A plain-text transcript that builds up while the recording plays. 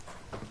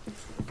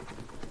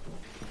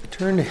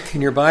Turn in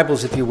your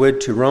Bibles, if you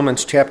would, to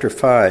Romans chapter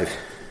 5.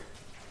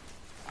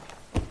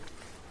 I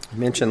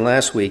mentioned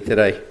last week that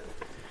I,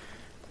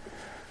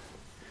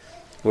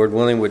 Lord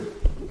willing,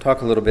 would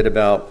talk a little bit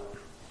about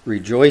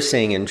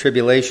rejoicing in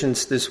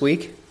tribulations this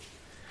week.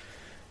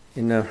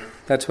 And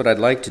that's what I'd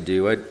like to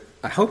do.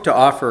 I hope to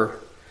offer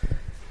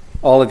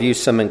all of you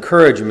some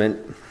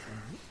encouragement,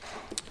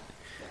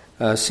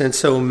 since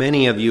so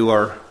many of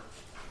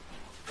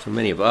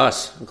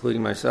us,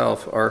 including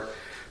myself, are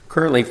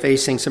currently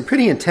facing some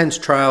pretty intense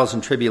trials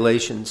and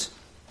tribulations.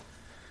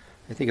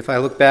 I think if I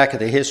look back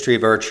at the history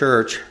of our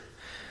church,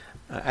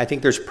 I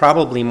think there's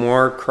probably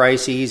more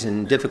crises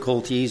and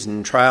difficulties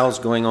and trials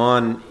going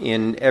on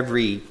in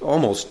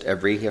almost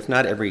every, if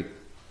not every,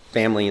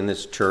 family in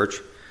this church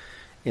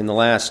in the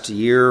last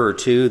year or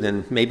two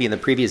than maybe in the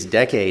previous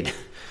decade.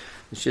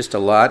 It's just a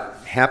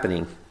lot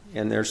happening.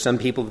 And there's some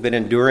people who've been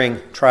enduring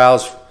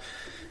trials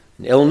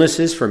and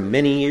illnesses for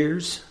many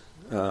years.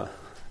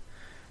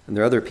 And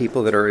there are other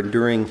people that are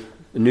enduring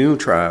new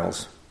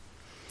trials.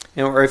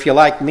 Or if you're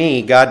like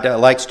me, God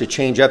likes to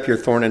change up your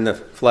thorn in the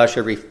flesh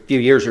every few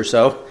years or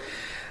so.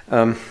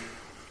 Of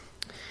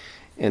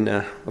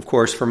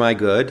course, for my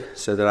good,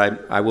 so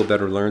that I will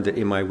better learn that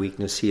in my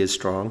weakness He is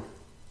strong.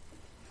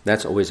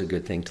 That's always a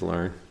good thing to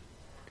learn.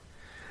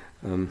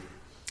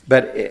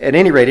 But at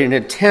any rate, in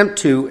an attempt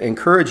to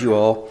encourage you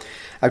all,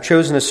 I've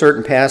chosen a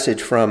certain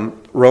passage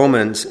from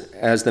Romans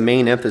as the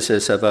main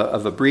emphasis of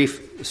a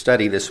brief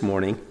study this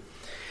morning.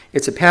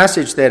 It's a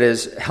passage that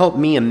has helped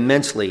me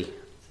immensely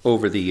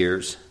over the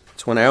years.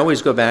 It's one I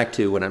always go back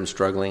to when I'm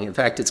struggling. In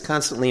fact, it's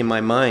constantly in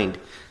my mind.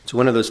 It's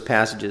one of those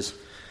passages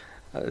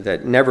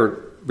that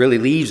never really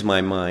leaves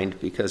my mind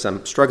because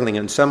I'm struggling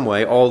in some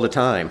way all the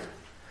time.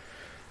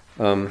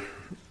 But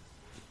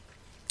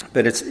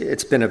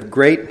it's been a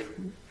great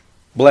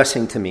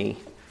blessing to me,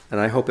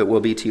 and I hope it will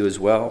be to you as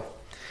well.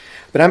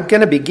 But I'm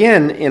going to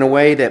begin in a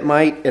way that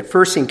might at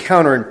first seem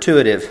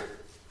counterintuitive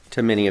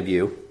to many of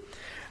you.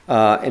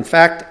 In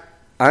fact,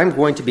 I'm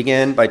going to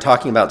begin by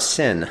talking about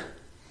sin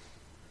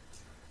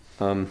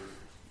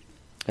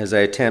as I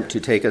attempt to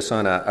take us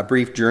on a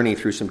brief journey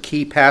through some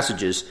key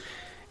passages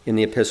in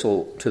the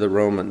epistle to the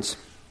Romans.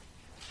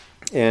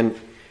 And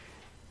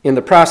in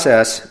the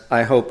process,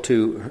 I hope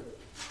to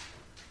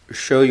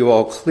show you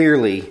all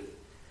clearly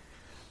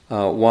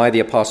why the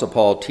Apostle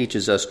Paul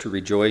teaches us to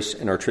rejoice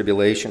in our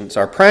tribulations.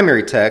 Our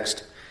primary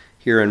text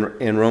here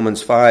in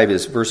Romans 5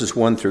 is verses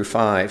 1 through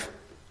 5,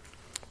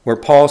 where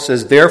Paul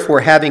says, "Therefore,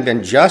 having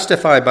been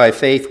justified by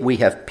faith, we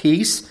have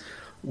peace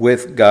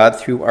with God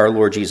through our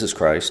Lord Jesus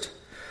Christ,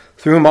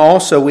 through whom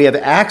also we have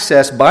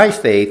access by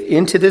faith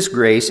into this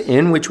grace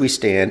in which we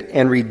stand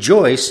and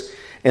rejoice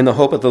in the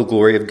hope of the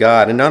glory of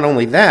God." And not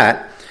only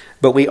that,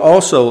 but we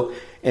also,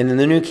 and in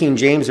the New King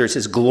James there it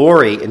says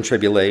glory in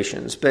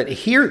tribulations. But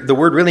here the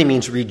word really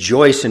means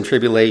rejoice in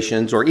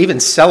tribulations, or even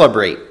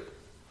celebrate,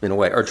 in a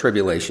way, our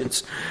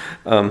tribulations.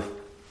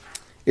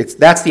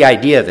 That's the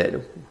idea of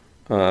it.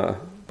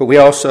 But we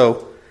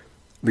also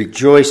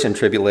rejoice in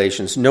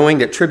tribulations, knowing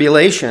that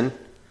tribulation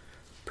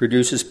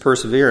produces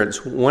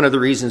perseverance. One of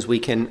the reasons we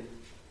can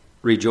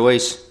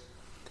rejoice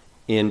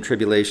in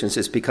tribulations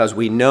is because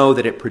we know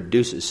that it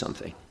produces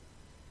something.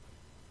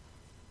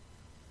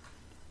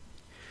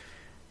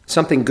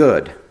 Something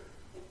good.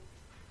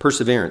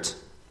 Perseverance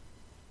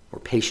or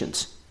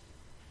patience.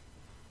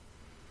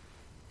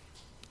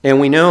 And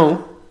we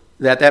know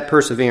that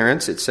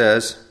perseverance, it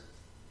says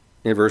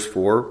in verse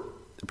 4,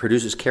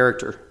 produces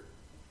character.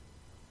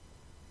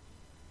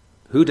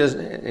 Who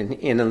doesn't, and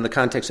in the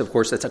context, of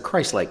course, that's a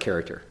Christ-like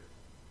character.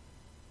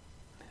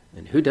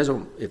 And who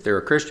doesn't, if they're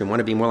a Christian, want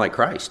to be more like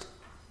Christ?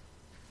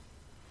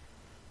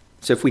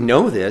 So if we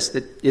know this,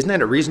 isn't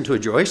that a reason to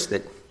rejoice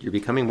that you're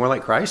becoming more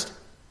like Christ?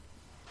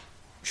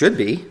 Should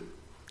be,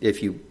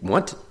 if you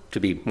want to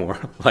be more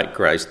like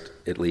Christ,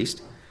 at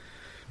least.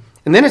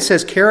 And then it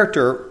says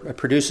character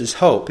produces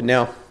hope.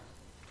 Now,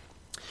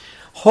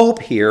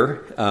 hope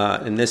here,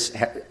 and this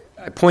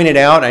I pointed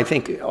out, I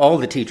think all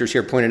the teachers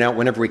here pointed out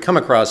whenever we come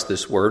across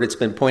this word, it's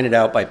been pointed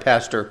out by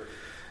Pastor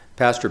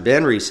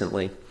Ben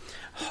recently.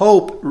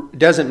 Hope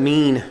doesn't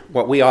mean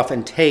what we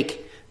often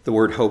take the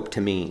word hope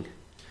to mean.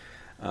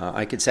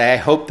 I could say, I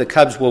hope the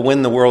Cubs will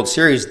win the World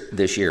Series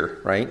this year,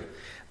 right?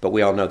 But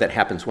we all know that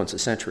happens once a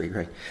century,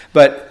 right?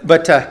 But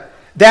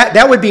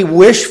that would be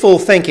wishful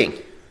thinking,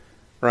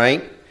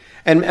 right?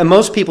 And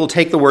most people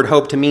take the word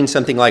hope to mean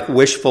something like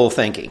wishful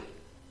thinking.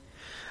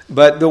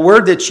 But the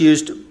word that's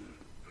used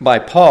by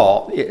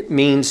Paul, it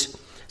means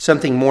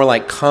something more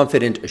like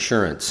confident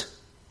assurance.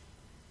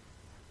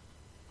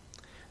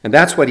 And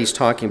that's what he's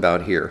talking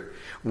about here.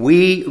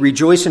 We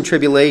rejoice in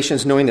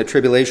tribulations, knowing that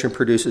tribulation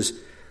produces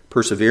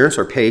perseverance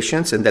or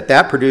patience, and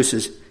that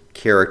produces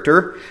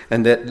character,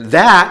 and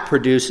that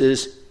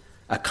produces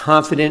a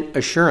confident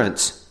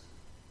assurance.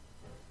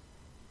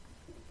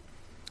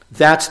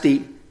 That's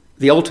the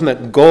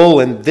ultimate goal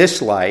in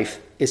this life,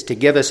 is to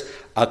give us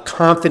a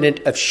confident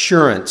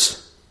assurance.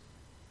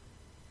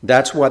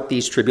 That's what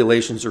these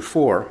tribulations are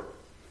for.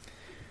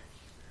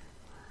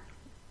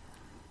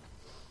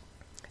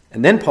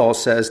 And then Paul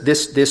says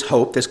this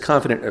hope, this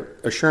confident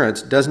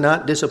assurance, does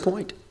not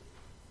disappoint.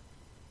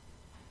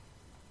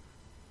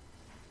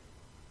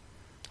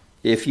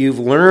 If you've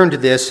learned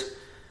this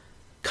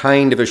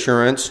kind of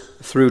assurance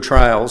through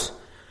trials,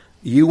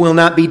 you will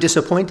not be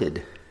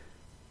disappointed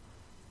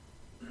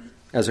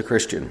as a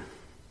Christian.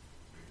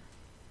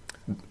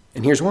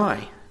 And here's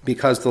why.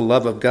 Because the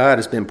love of God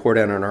has been poured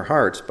out on our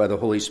hearts by the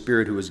Holy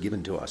Spirit who was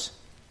given to us.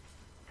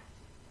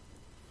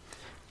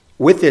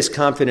 With this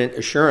confident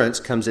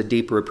assurance comes a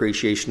deeper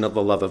appreciation of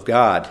the love of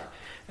God,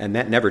 and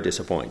that never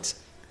disappoints.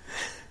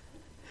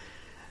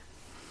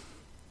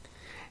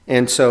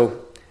 And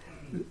so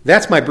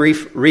that's my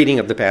brief reading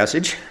of the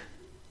passage,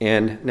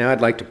 and now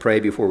I'd like to pray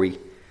before we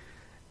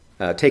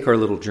take our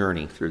little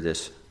journey through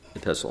this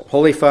epistle.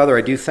 Holy Father,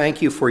 I do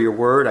thank you for your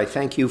word. I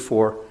thank you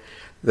for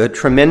the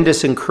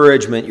tremendous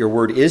encouragement your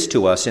word is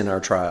to us in our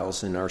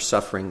trials, in our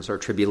sufferings, our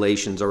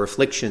tribulations, our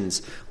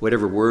afflictions,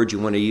 whatever word you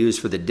want to use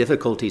for the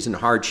difficulties and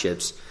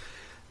hardships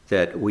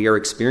that we are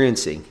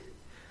experiencing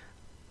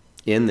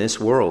in this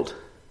world.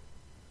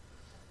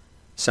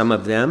 Some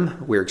of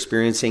them we're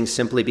experiencing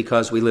simply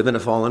because we live in a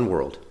fallen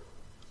world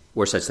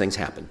where such things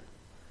happen.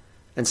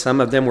 And some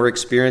of them we're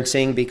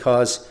experiencing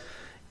because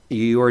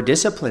you are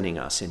disciplining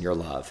us in your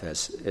love,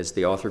 as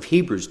the author of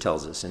Hebrews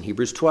tells us in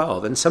Hebrews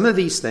 12. And some of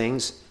these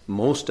things,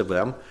 most of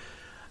them,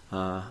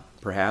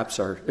 perhaps,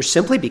 are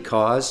simply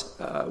because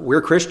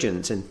we're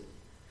Christians and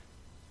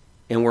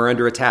we're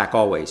under attack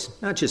always,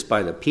 not just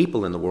by the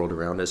people in the world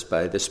around us,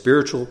 by the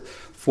spiritual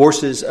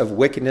forces of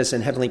wickedness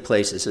in heavenly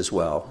places as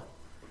well.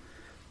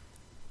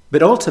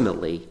 But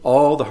ultimately,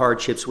 all the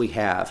hardships we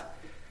have,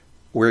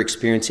 we're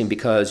experiencing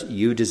because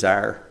you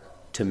desire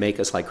to make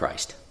us like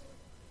Christ.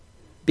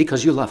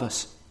 Because you love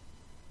us.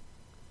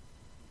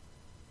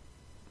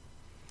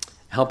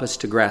 Help us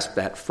to grasp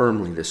that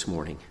firmly this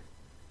morning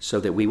so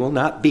that we will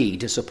not be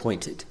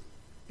disappointed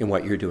in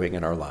what you're doing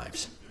in our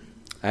lives.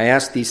 I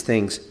ask these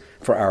things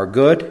for our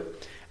good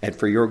and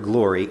for your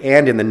glory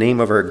and in the name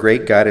of our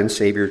great God and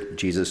Savior,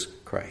 Jesus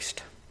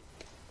Christ.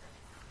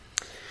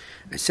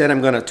 I said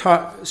I'm going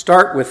to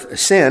start with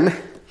sin,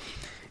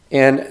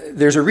 and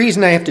there's a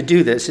reason I have to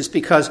do this. It's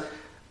because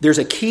there's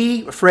a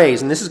key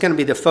phrase, and this is going to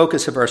be the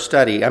focus of our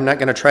study. I'm not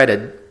going to try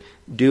to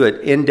do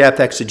an in-depth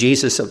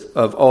exegesis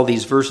of all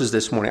these verses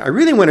this morning. I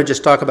really want to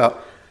just talk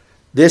about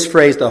this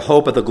phrase, the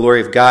hope of the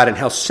glory of God, and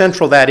how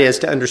central that is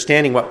to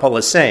understanding what Paul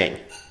is saying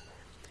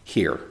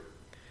here.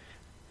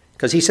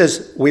 Because he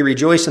says we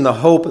rejoice in the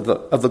hope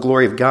of the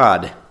glory of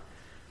God.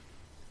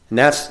 And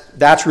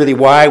that's really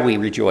why we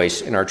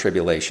rejoice in our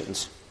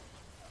tribulations.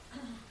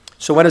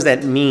 So what does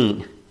that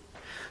mean?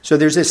 So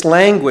there's this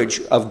language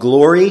of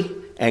glory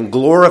and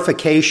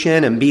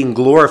glorification and being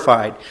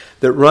glorified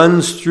that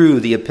runs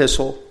through the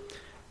epistle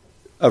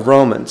of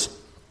Romans.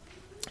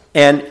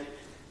 And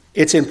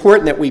it's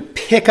important that we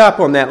pick up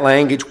on that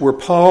language where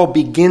Paul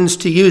begins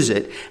to use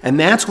it. And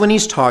that's when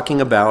he's talking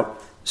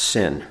about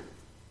sin.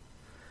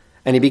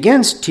 And he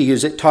begins to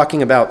use it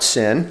talking about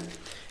sin.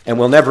 And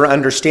we'll never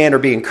understand or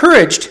be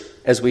encouraged,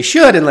 as we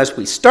should, unless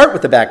we start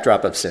with the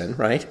backdrop of sin,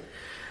 right?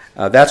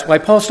 That's why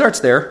Paul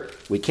starts there.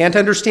 We can't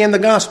understand the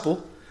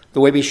gospel the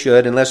way we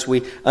should unless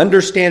we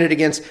understand it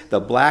against the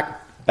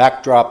black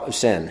backdrop of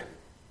sin.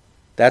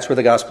 That's where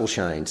the gospel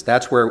shines.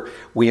 That's where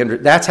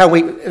that's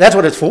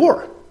what it's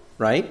for,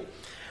 right?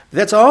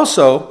 That's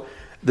also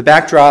the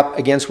backdrop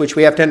against which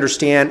we have to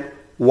understand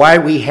why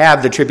we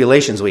have the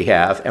tribulations we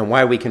have and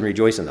why we can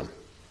rejoice in them.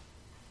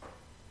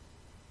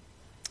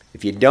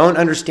 If you don't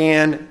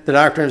understand the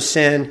doctrine of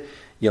sin,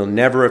 you'll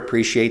never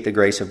appreciate the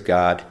grace of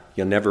God.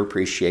 You'll never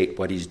appreciate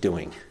what he's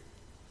doing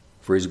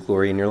for his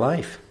glory in your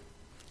life.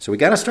 So we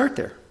got to start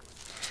there.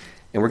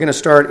 And we're going to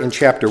start in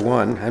chapter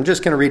 1. I'm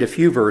just going to read a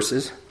few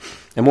verses.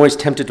 I'm always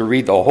tempted to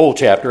read the whole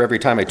chapter every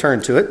time I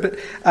turn to it, but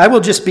I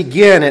will just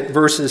begin at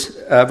verse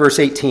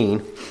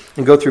 18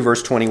 and go through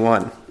verse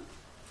 21.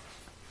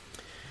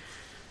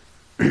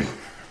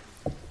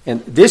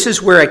 And this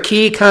is where a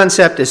key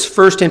concept is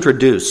first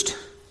introduced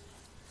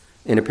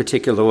in a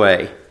particular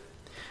way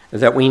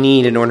that we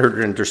need in order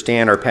to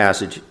understand our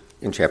passage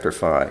in chapter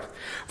 5.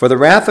 For the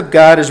wrath of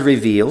God is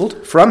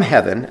revealed from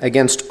heaven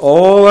against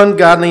all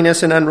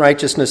ungodliness and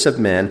unrighteousness of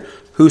men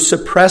who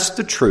suppress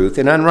the truth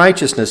in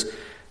unrighteousness,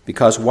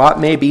 because what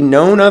may be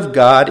known of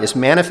God is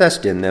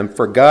manifest in them,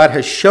 for God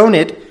has shown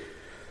it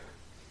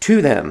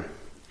to them.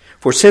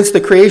 For since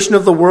the creation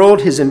of the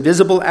world, his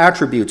invisible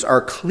attributes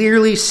are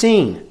clearly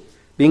seen,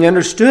 being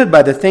understood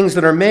by the things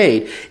that are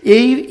made,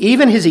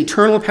 even his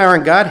eternal power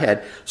and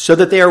Godhead, so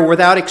that they are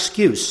without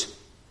excuse.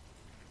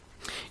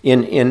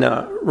 In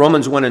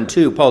Romans 1 and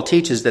 2, Paul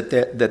teaches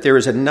that there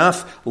is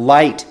enough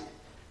light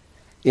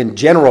in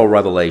general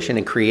revelation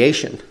and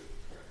creation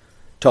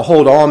to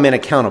hold all men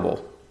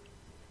accountable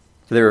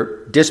for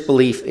their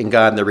disbelief in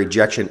God and their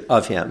rejection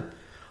of him,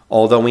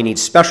 although we need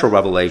special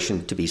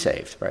revelation to be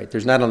saved, right?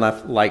 There's not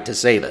enough light to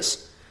save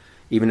us,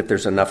 even if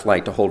there's enough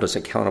light to hold us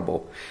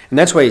accountable. And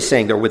that's why he's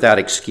saying they're without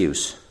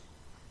excuse.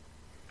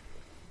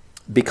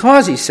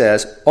 Because, he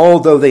says,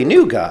 although they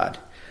knew God,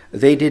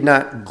 they did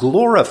not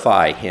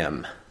glorify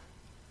him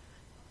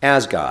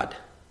as God,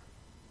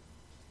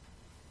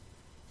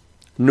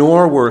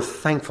 nor were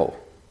thankful,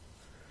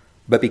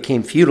 but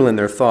became futile in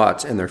their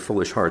thoughts, and their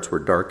foolish hearts were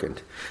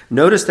darkened.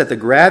 Notice that the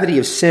gravity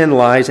of sin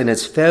lies in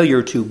its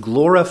failure to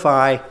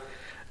glorify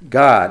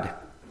God.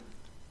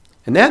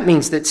 And that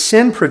means that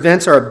sin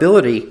prevents our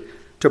ability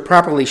to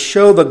properly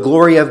show the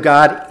glory of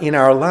God in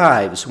our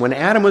lives. When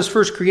Adam was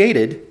first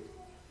created,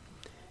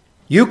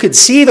 you could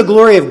see the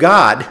glory of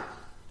God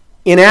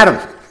in Adam.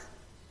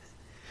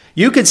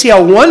 You could see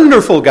how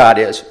wonderful God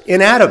is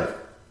in Adam,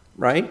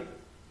 right?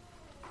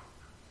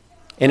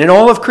 And in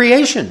all of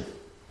creation.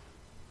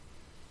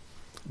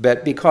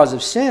 But because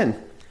of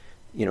sin,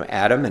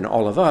 Adam and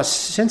all of us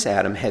since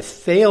Adam have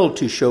failed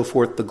to show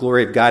forth the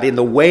glory of God in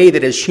the way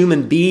that as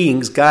human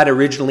beings God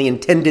originally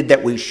intended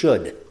that we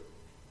should.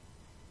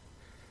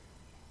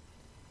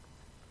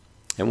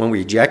 And when we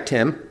reject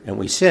him and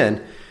we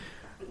sin,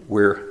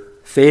 we're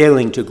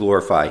failing to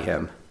glorify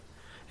him.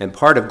 And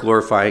part of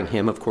glorifying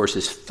him, of course,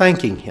 is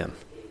thanking him,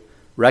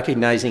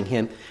 recognizing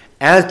him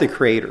as the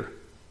Creator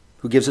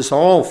who gives us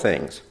all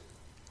things.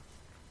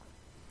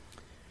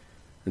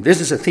 And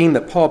this is a theme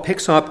that Paul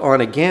picks up on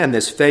again,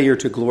 this failure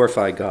to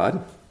glorify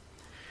God.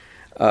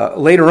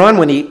 Later on,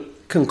 when he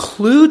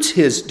concludes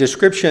his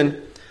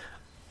description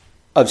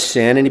of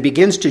sin and he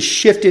begins to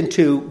shift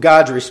into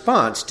God's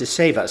response to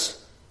save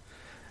us,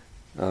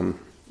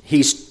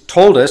 he's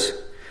told us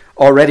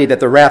already that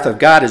the wrath of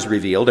God is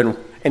revealed,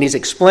 and he's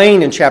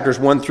explained in chapters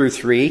 1 through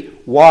 3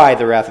 why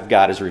the wrath of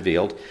God is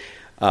revealed.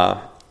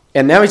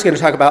 And now he's going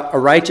to talk about a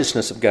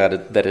righteousness of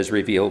God that is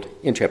revealed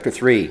in chapter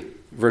 3,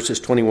 verses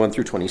 21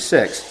 through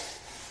 26,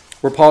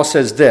 where Paul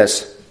says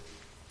this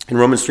in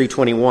Romans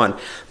 3:21,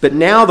 "But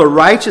now the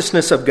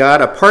righteousness of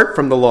God apart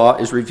from the law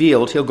is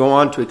revealed." He'll go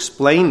on to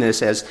explain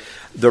this as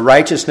the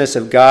righteousness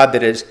of God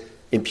that is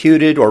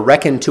imputed or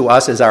reckoned to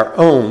us as our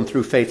own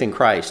through faith in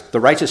Christ. The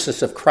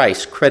righteousness of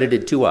Christ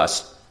credited to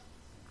us.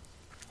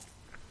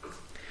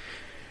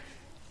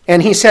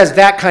 And he says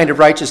that kind of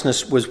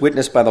righteousness was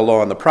witnessed by the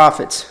law and the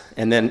prophets.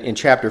 And then in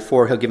chapter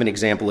 4, he'll give an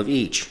example of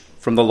each.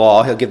 From the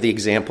law, he'll give the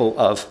example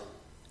of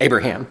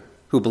Abraham,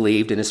 who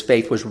believed and his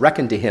faith was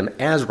reckoned to him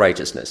as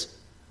righteousness. It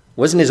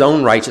wasn't his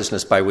own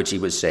righteousness by which he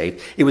was saved.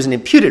 It was an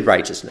imputed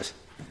righteousness.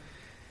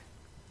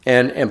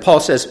 And Paul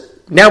says,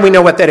 now we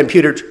know what that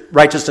imputed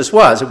righteousness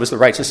was. It was the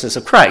righteousness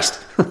of Christ,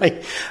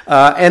 right?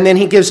 And then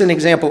he gives an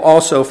example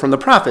also from the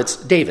prophets,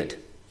 David,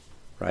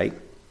 right?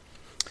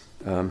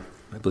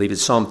 I believe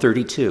it's Psalm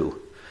 32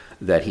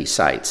 that he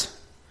cites,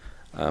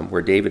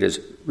 where David is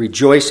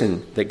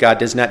rejoicing that God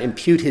does not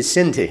impute his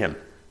sin to him,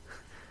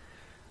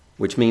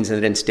 which means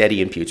that instead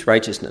he imputes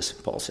righteousness,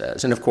 Paul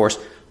says. And of course,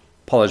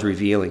 Paul is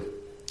revealing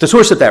the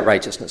source of that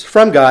righteousness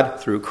from God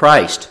through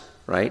Christ,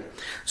 right?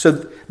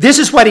 So this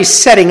is what he's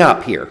setting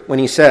up here when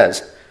he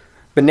says,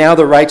 "But now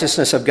the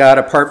righteousness of God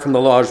apart from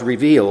the law is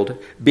revealed,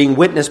 being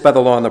witnessed by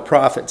the law and the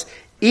prophets,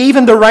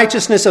 even the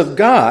righteousness of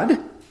God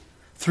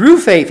through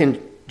faith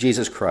in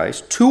Jesus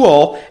Christ to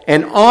all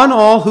and on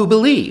all who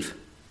believe.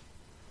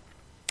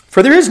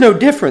 For there is no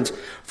difference,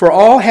 for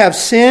all have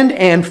sinned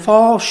and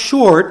fall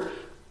short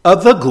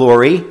of the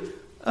glory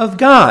of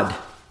God."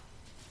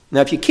 Now,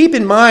 if you keep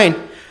in mind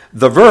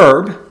the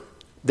verb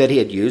that he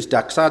had used,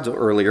 doxazo,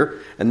 earlier,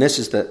 and this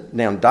is the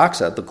noun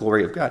doxa, the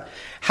glory of God.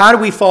 How do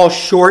we fall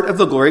short of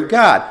the glory of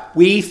God?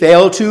 We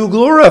fail to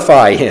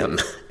glorify him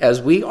as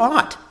we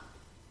ought.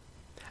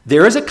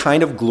 There is a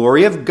kind of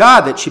glory of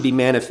God that should be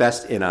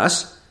manifest in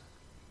us,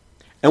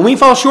 and we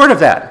fall short of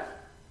that.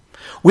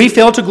 We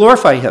fail to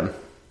glorify him.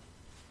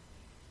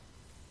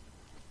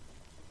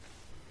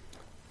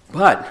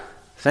 But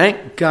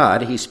thank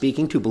God he's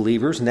speaking to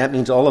believers, and that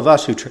means all of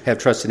us who have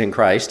trusted in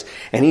Christ.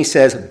 And he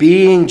says,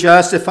 being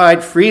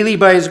justified freely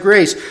by his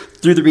grace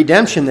through the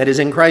redemption that is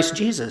in Christ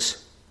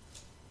Jesus.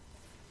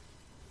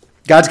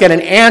 God's got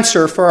an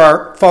answer for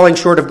our falling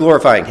short of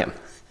glorifying him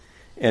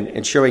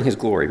and showing his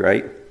glory,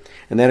 right?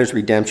 And that is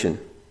redemption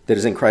that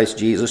is in Christ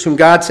Jesus, whom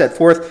God set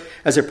forth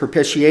as a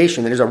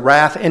propitiation, that is a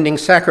wrath-ending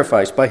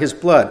sacrifice by his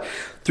blood,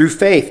 through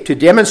faith, to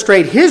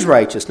demonstrate his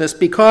righteousness,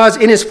 because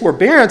in his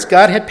forbearance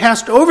God had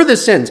passed over the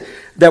sins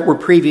that were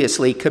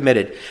previously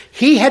committed.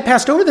 He had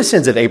passed over the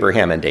sins of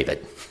Abraham and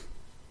David.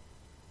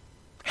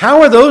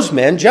 How are those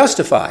men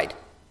justified?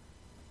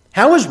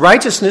 How is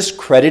righteousness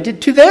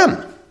credited to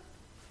them?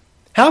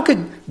 How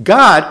could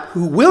God,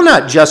 who will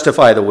not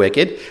justify the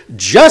wicked,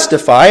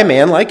 justify a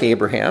man like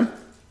Abraham,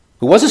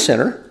 who was a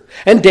sinner,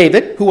 and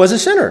David, who was a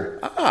sinner?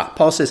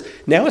 Paul says,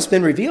 now it's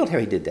been revealed how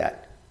he did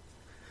that.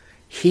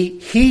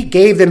 He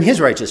gave them his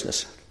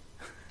righteousness.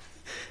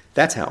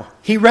 That's how.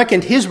 He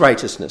reckoned his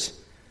righteousness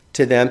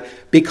to them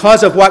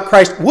because of what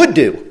Christ would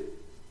do,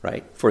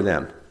 right, for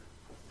them.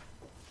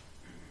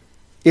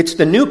 It's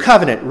the new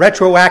covenant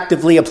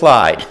retroactively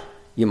applied,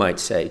 you might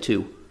say,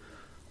 to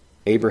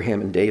Abraham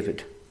and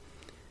David.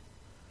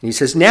 And he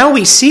says, now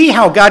we see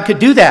how God could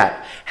do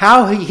that,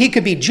 how he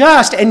could be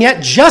just and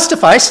yet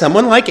justify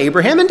someone like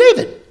Abraham and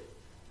David.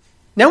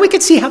 Now we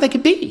could see how they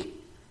could be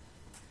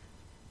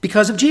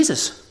because of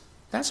Jesus.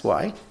 That's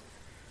why.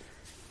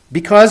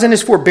 because in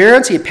his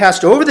forbearance he had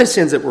passed over the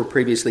sins that were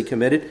previously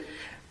committed,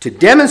 to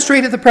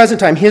demonstrate at the present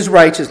time his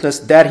righteousness,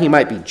 that he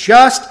might be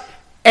just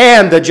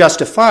and the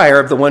justifier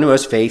of the one who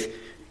has faith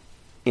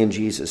in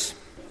Jesus.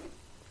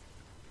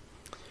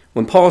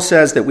 When Paul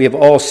says that we have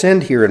all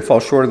sinned here and fall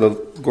short of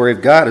the glory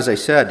of God, as I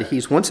said,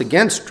 he's once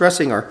again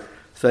stressing our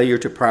failure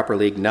to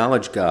properly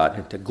acknowledge God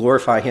and to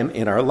glorify him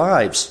in our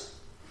lives.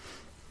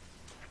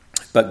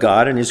 But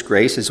God, in his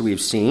grace, as we've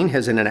seen,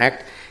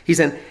 he's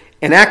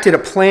enacted a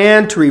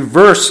plan to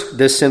reverse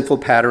this sinful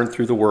pattern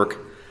through the work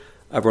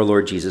of our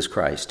Lord Jesus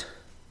Christ.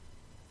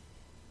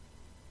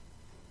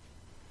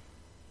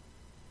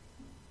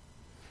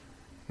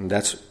 And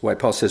that's why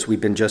Paul says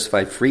we've been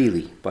justified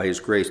freely by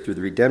his grace through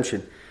the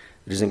redemption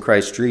that is in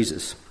Christ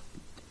Jesus.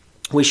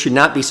 We should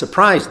not be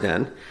surprised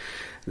then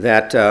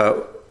that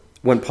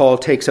when Paul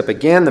takes up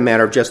again the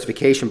matter of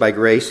justification by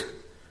grace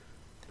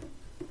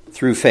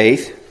through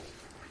faith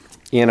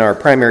in our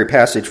primary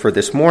passage for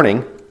this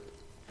morning,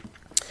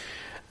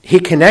 he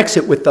connects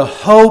it with the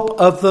hope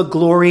of the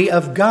glory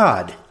of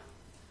God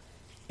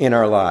in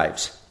our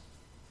lives.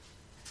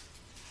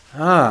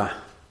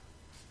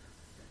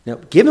 Now,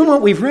 given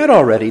what we've read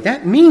already,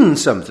 that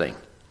means something.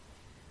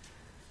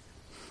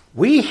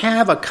 We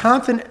have a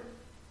confident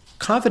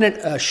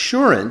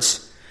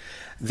assurance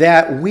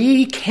that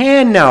we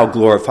can now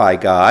glorify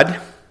God,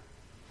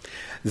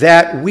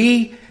 that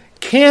we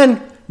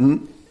can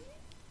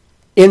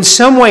in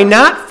some way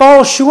not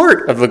fall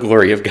short of the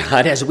glory of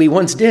God as we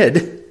once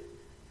did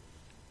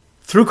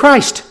through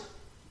Christ.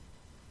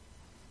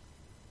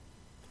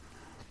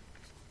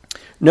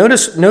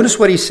 Notice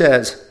what he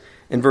says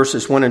in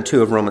verses 1 and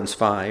 2 of Romans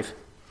 5.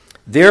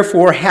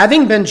 Therefore,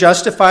 having been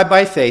justified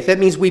by faith, that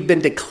means we've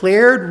been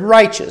declared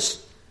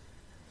righteous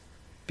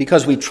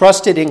because we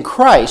trusted in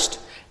Christ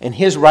and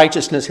his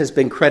righteousness has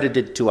been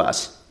credited to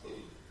us.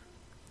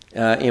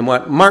 In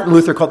what Martin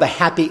Luther called the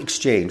happy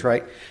exchange,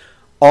 right?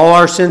 All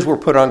our sins were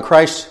put on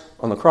Christ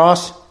on the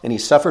cross, and he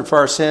suffered for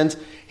our sins.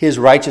 His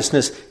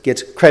righteousness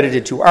gets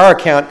credited to our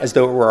account as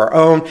though it were our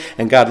own,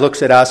 and God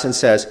looks at us and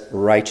says,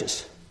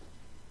 righteous.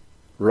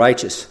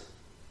 Righteous.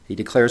 He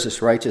declares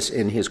us righteous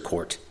in his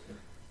court.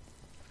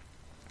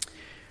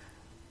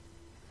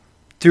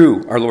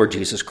 Through our Lord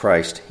Jesus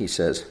Christ, he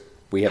says,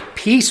 we have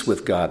peace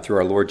with God through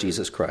our Lord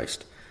Jesus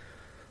Christ,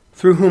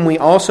 through whom we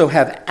also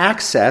have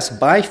access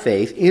by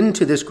faith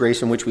into this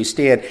grace in which we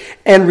stand,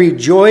 and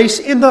rejoice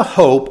in the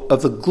hope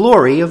of the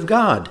glory of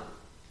God.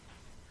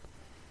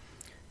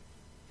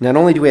 Not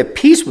only do we have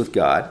peace with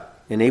God,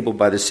 enabled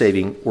by the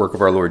saving work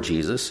of our Lord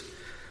Jesus,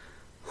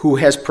 who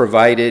has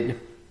provided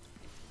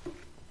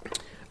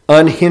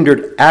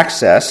unhindered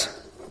access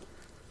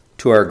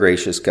to our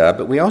gracious God,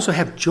 but we also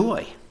have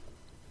joy.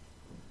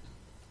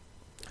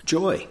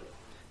 Joy.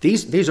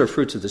 These are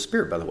fruits of the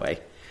Spirit, by the way.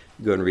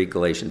 Go and read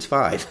Galatians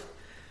 5.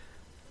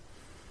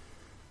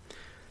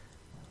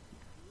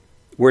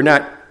 We're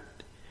not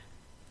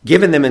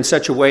given them in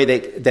such a way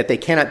that they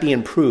cannot be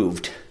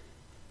improved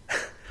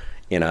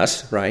in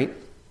us, right?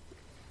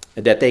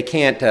 That they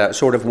can't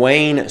sort of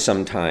wane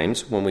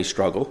sometimes when we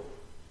struggle.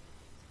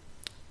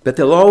 But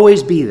they'll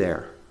always be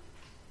there.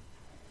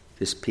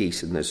 This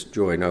peace and this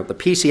joy. Now, the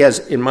peace he has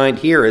in mind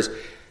here is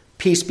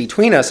peace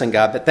between us and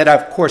God, but that,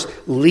 of course,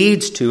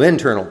 leads to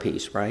internal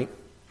peace, right?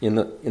 In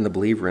the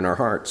believer, in our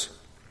hearts.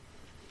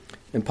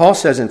 And Paul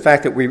says, in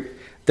fact,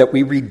 that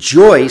we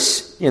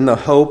rejoice in the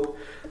hope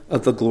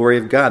of the glory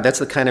of God. That's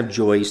the kind of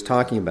joy he's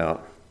talking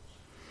about.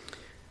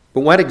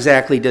 But what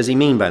exactly does he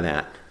mean by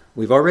that?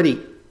 We've already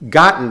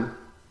gotten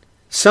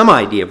some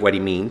idea of what he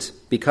means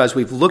because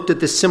we've looked at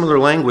this similar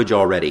language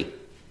already.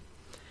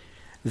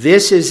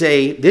 This is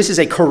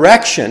a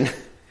correction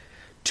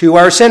to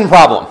our sin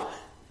problem,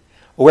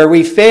 where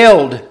we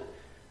failed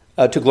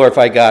to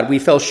glorify God. We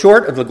fell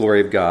short of the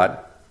glory of God.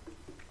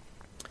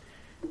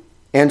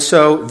 And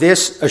so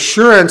this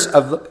assurance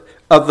of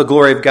the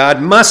glory of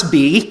God must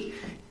be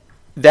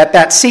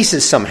that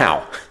ceases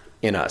somehow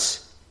in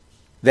us,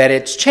 that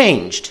it's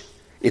changed,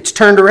 it's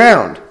turned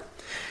around.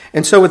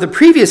 And so with the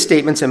previous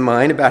statements in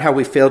mind about how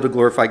we failed to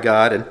glorify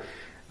God and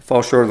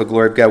fall short of the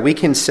glory of God, we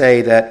can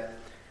say that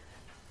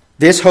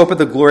this hope of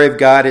the glory of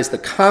God is the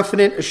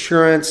confident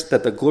assurance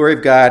that the glory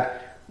of God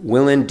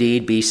will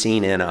indeed be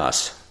seen in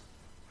us,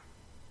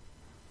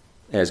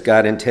 as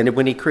God intended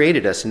when he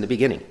created us in the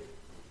beginning.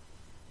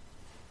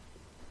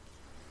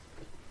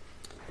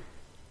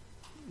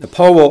 Now,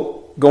 Paul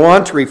will go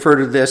on to refer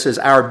to this as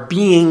our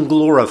being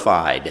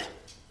glorified.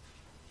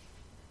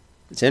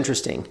 It's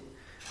interesting.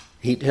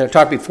 He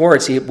talked before,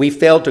 we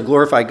failed to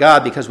glorify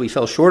God because we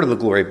fell short of the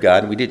glory of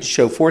God, and we didn't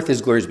show forth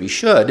his glory as we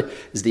should,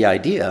 is the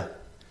idea.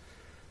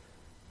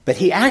 But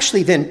he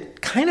actually then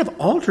kind of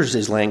alters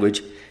his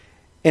language,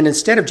 and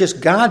instead of just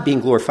God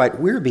being glorified,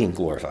 we're being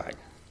glorified.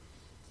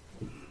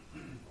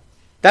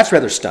 That's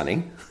rather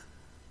stunning.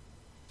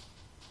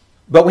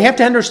 But we have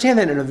to understand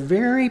that in a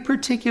very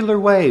particular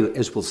way,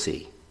 as we'll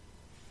see.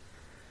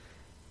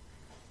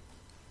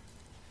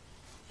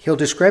 He'll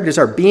describe it as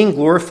our being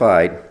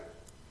glorified,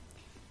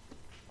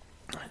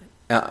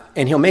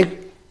 and he'll make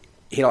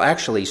he'll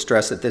actually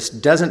stress that this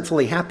doesn't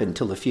fully happen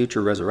till the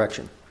future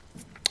resurrection.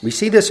 We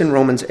see this in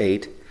Romans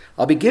 8.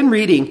 I'll begin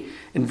reading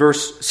in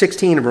verse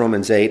 16 of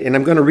Romans 8, and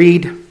I'm going to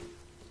read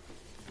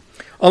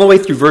all the way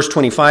through verse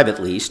 25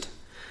 at least.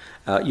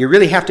 You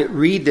really have to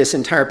read this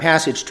entire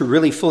passage to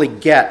really fully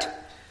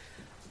get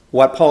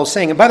what Paul's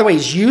saying. And by the way,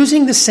 he's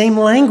using the same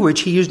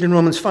language he used in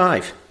Romans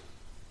 5.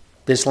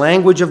 This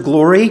language of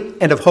glory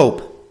and of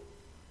hope.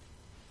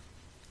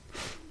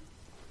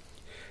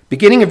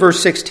 Beginning in verse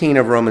 16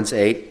 of Romans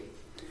 8,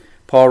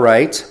 Paul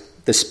writes,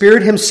 "The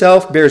Spirit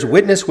himself bears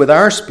witness with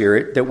our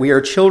spirit that we are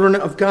children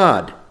of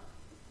God."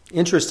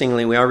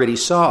 Interestingly, we already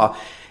saw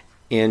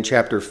in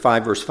chapter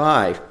 5, verse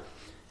 5,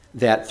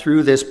 that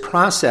through this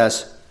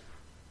process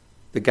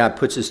that God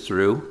puts us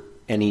through,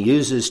 and he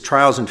uses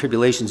trials and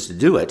tribulations to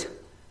do it,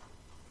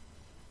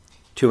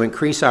 to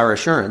increase our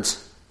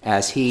assurance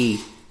as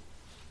he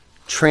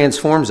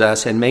transforms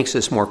us and makes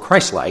us more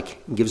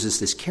Christ-like, and gives us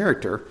this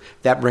character,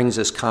 that brings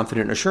us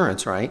confident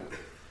assurance, right?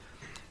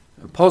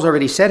 Paul's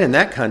already said in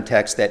that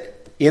context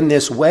that in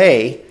this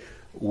way,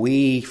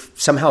 we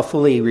somehow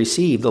fully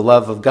receive the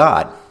love of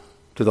God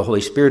through the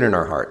Holy Spirit in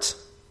our hearts.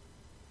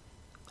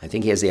 I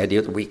think he has the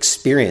idea that we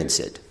experience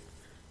it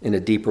in a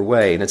deeper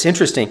way. And it's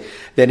interesting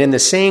that in the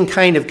same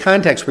kind of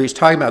context where he's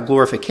talking about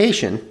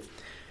glorification,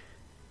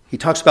 he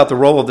talks about the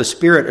role of the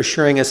Spirit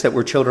assuring us that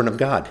we're children of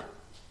God.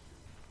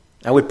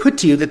 I would put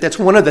to you that that's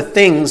one of the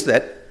things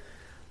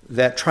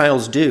that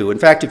trials do. In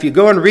fact, if you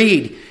go and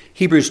read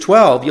Hebrews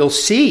 12, you'll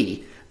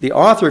see the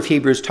author of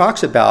Hebrews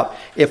talks about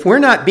if we're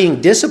not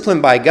being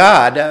disciplined by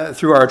God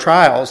through our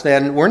trials,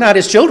 then we're not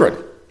his children.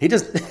 He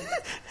does.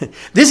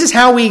 This is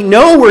how we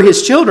know we're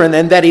his children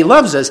and that he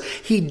loves us.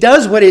 He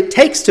does what it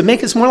takes to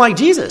make us more like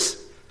Jesus.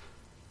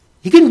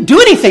 He couldn't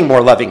do anything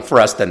more loving for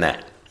us than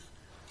that.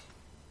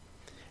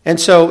 And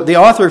so the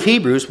author of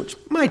Hebrews, which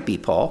might be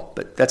Paul,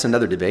 but that's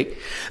another debate.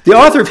 The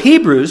author of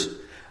Hebrews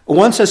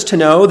wants us to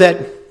know that,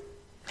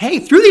 hey,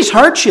 through these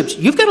hardships,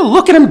 you've got to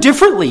look at them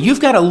differently.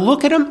 You've got to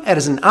look at them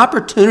as an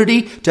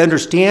opportunity to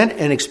understand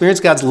and experience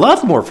God's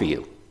love more for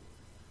you.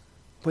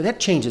 Boy,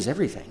 that changes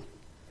everything.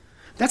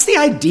 That's the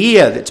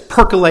idea that's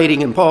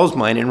percolating in Paul's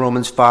mind in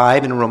Romans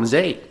 5 and in Romans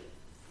 8.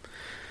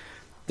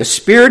 The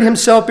Spirit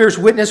himself bears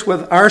witness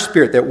with our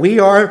spirit that we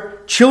are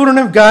children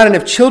of God, and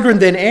if children,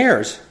 then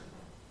heirs.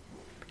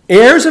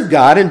 Heirs of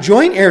God and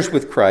joint heirs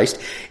with Christ,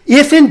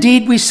 if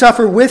indeed we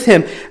suffer with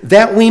him,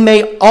 that we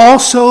may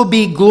also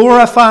be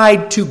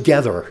glorified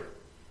together.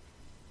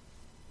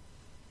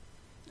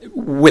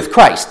 With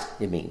Christ,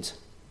 it means.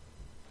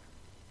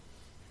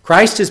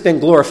 Christ has been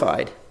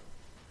glorified.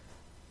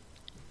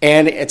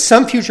 And at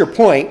some future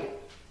point,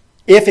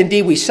 if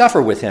indeed we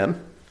suffer with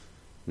him,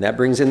 and that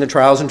brings in the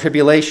trials and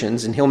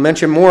tribulations, and he'll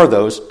mention more of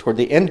those toward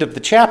the end of the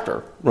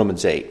chapter,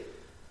 Romans 8,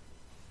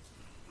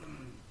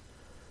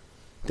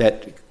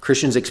 that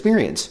Christians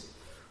experience.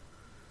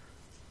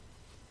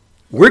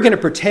 We're going to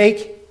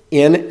partake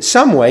in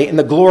some way in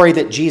the glory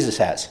that Jesus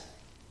has.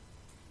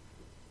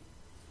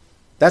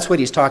 That's what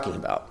he's talking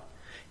about.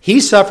 He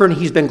suffered and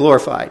he's been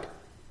glorified.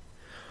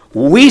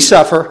 We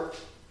suffer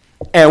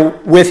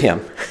and with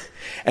him.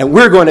 And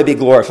we're going to be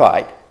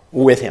glorified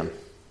with him.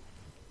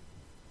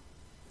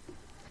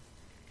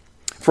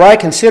 For I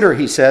consider,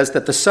 he says,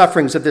 that the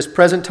sufferings of this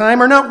present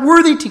time are not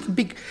worthy to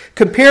be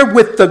compared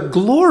with the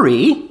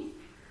glory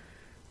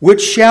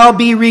which shall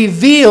be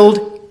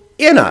revealed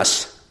in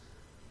us.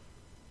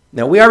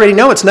 Now, we already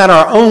know it's not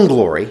our own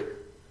glory.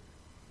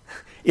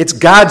 It's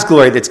God's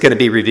glory that's going to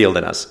be revealed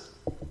in us.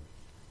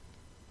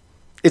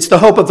 It's the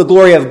hope of the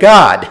glory of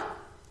God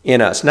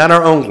in us, not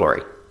our own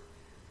glory.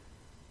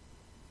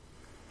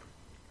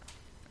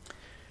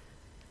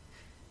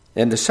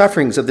 And the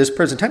sufferings of this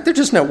present time, they're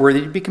just not worthy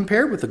to be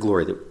compared with the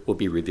glory that will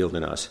be revealed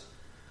in us.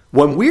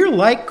 When we're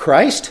like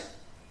Christ,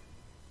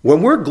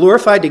 when we're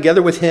glorified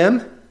together with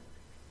him,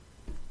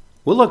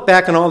 we'll look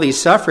back on all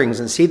these sufferings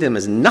and see them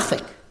as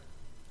nothing.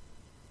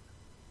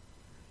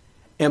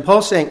 And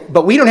Paul's saying,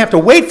 but we don't have to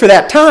wait for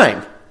that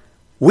time.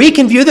 We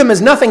can view them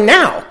as nothing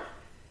now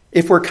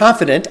if we're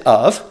confident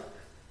of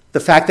the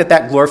fact that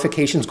that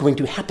glorification is going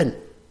to happen.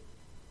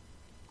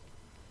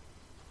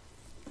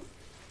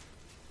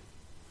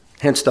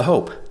 Hence the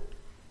hope,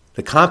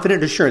 the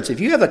confident assurance. If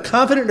you have a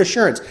confident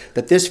assurance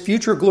that this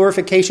future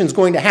glorification is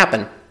going to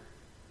happen,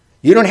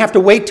 you don't have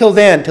to wait till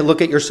then to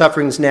look at your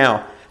sufferings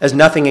now as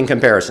nothing in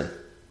comparison.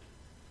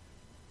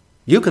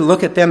 You can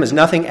look at them as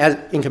nothing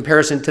in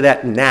comparison to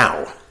that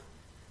now.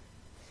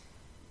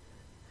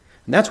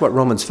 And that's what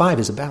Romans 5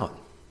 is about.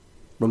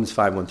 Romans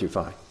 5, 1 through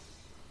 5.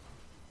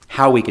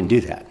 How we can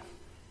do that.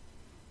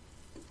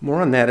 More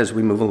on that as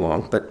we move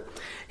along. But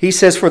he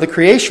says for the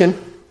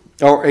creation,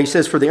 or he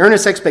says for the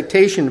earnest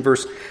expectation,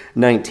 verse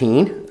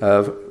 19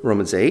 of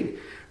Romans 8,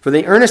 for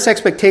the earnest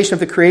expectation of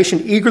the creation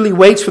eagerly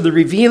waits for the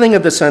revealing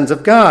of the sons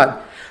of God.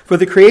 For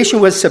the creation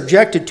was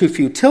subjected to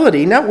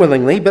futility, not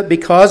willingly, but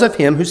because of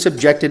him who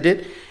subjected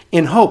it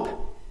in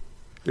hope.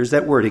 There's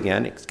that word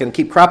again. It's going to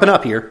keep cropping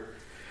up here.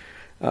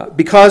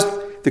 Because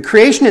the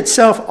creation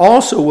itself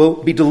also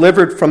will be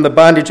delivered from the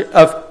bondage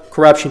of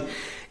corruption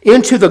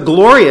into the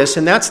glorious,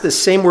 and that's the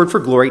same word for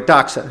glory,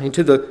 doxa,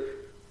 into the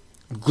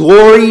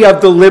glory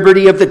of the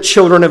liberty of the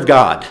children of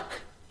God.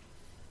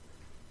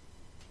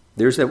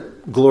 There's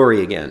that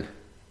glory again.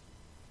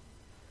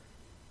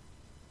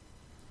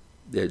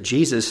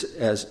 Jesus,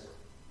 as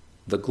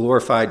the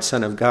glorified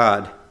Son of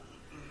God,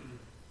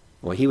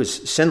 well, he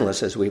was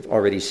sinless, as we've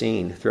already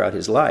seen throughout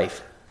his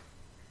life.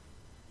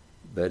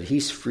 But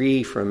he's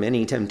free from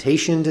any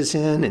temptation to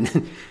sin,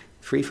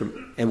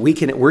 and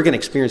we're going to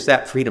experience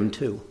that freedom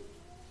too.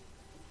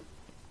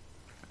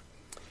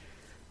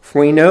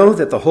 For we know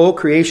that the whole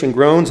creation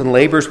groans and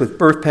labors with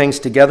birth pangs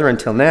together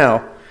until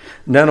now.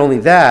 Not only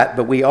that,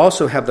 but we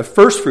also have the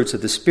first fruits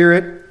of the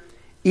Spirit.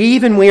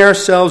 Even we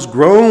ourselves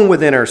groan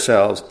within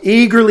ourselves,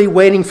 eagerly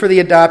waiting for the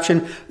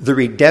adoption, the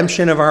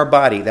redemption of our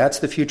body. That's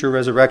the future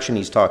resurrection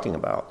he's talking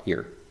about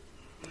here.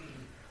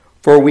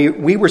 For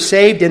we were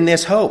saved in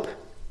this hope,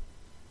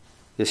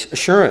 this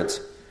assurance.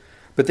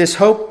 But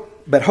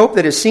hope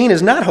that is seen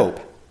is not hope.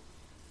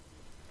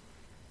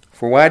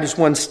 For why does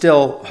one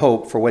still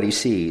hope for what he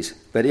sees?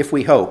 But if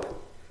we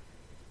hope,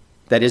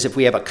 that is, if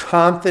we have a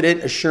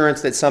confident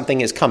assurance that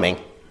something is coming,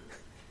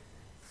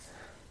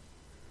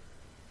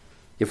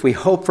 if we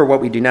hope for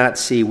what we do not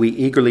see, we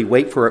eagerly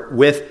wait for it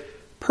with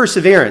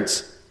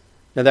perseverance.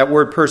 Now that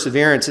word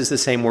perseverance is the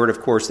same word,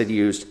 of course, that he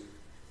used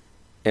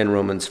in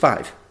Romans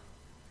 5.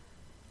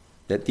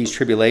 That these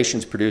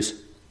tribulations produce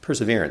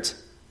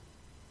perseverance.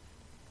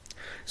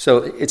 So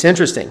it's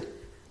interesting.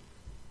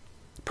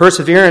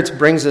 Perseverance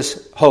brings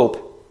us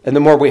hope, and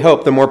the more we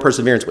hope, the more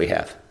perseverance we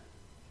have.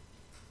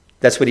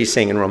 That's what he's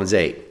saying in Romans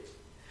 8. In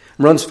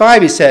Romans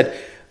 5, he said,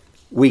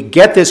 we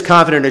get this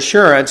confident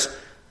assurance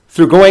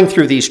through going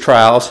through these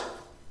trials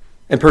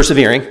and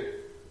persevering,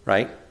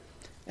 right?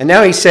 And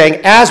now he's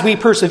saying, as we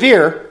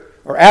persevere,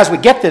 or as we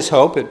get this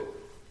hope,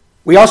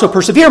 we also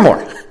persevere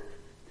more.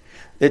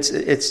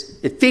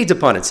 It feeds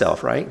upon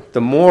itself, right?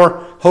 The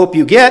more hope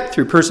you get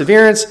through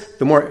perseverance,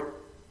 the more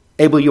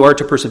able you are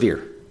to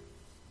persevere.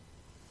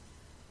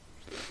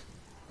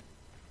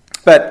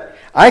 But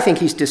I think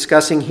he's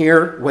discussing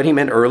here what he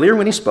meant earlier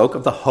when he spoke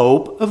of the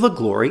hope of the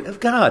glory of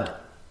God.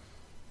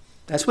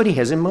 That's what he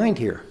has in mind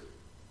here.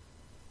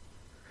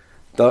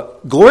 The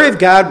glory of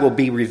God will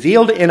be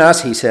revealed in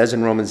us, he says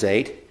in Romans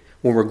 8,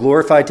 when we're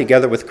glorified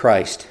together with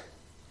Christ.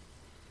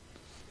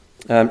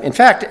 In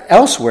fact,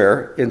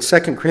 elsewhere in 2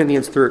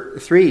 Corinthians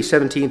 3,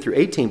 17 through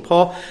 18,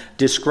 Paul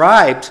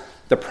describes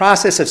the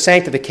process of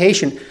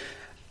sanctification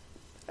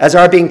as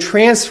our being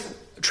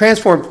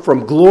transformed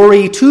from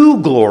glory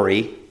to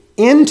glory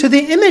into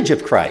the image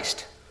of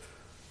Christ.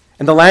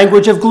 And the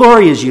language of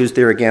glory is used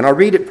there again. I'll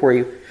read it for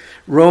you.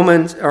 2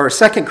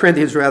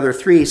 Corinthians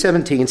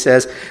 3:17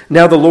 says,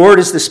 now the Lord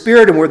is the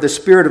Spirit, and where the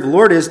Spirit of the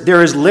Lord is,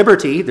 there is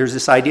liberty. There's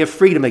this idea of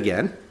freedom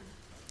again.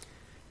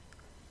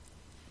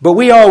 But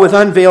we all with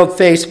unveiled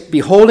face,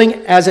 beholding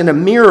as in a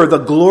mirror the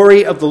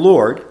glory of the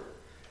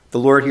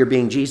Lord here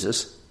being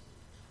Jesus,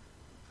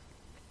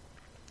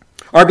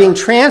 are being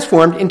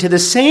transformed into the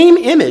same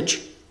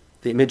image,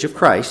 the image of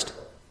Christ,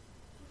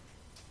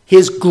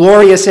 his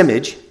glorious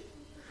image,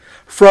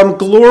 from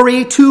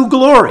glory to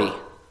glory.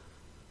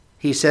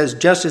 He says,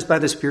 just as by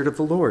the Spirit of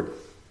the Lord.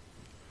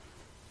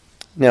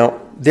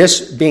 Now,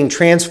 this being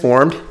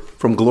transformed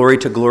from glory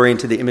to glory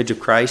into the image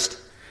of Christ,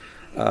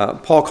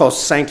 Paul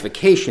calls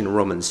sanctification in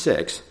Romans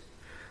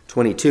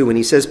 6:22, when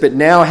he says, but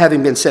now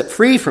having been set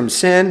free from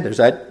sin, there's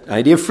that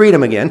idea of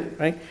freedom again,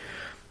 right?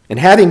 And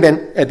having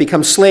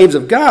become slaves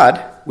of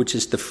God, which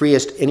is the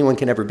freest anyone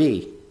can ever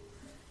be,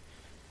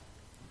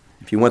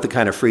 if you want the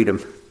kind of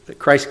freedom that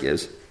Christ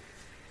gives,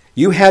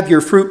 you have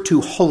your fruit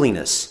to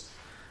holiness.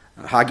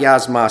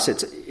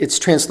 Hagiasmos, it's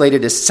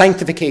translated as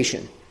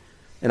sanctification,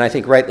 and I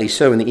think rightly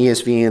so in the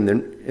ESV and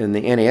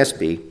the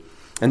NASB.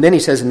 And then he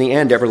says in the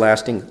end,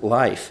 everlasting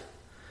life.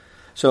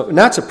 So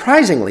not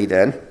surprisingly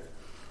then,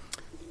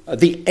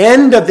 the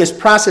end of this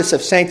process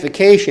of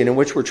sanctification in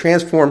which we're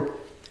transformed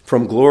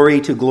from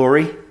glory to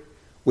glory,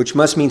 which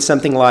must mean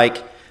something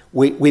like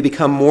we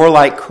become more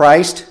like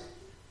Christ,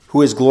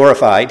 who is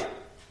glorified.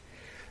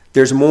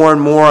 There's more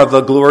and more of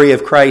the glory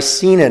of Christ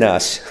seen in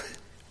us,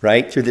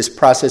 right, through this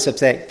process of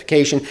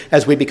sanctification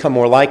as we become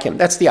more like him.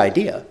 That's the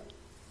idea.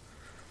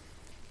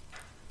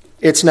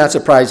 It's not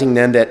surprising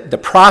then that the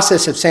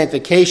process of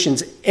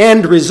sanctification's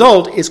end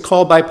result is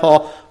called by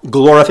Paul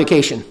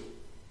glorification.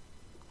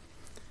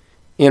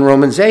 In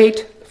Romans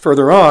 8,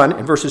 further on,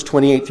 in verses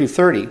 28 through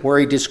 30, where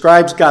he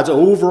describes God's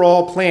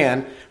overall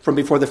plan from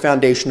before the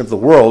foundation of the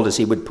world, as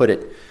he would put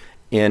it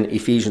in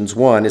Ephesians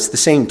 1. It's the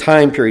same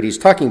time period he's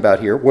talking about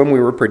here, when we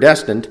were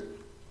predestined.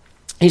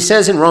 He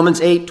says in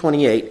Romans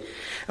 8:28,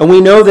 and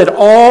we know that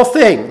all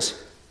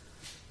things,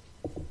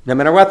 no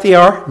matter what they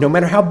are, no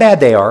matter how bad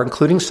they are,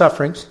 including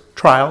sufferings,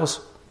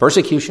 trials,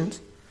 persecutions,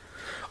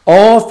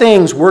 all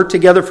things work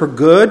together for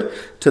good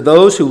to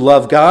those who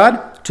love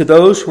God, to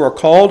those who are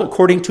called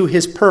according to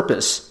his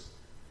purpose.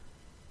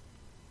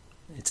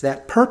 It's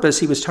that purpose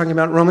he was talking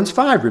about in Romans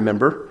 5,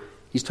 remember?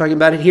 He's talking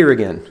about it here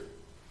again.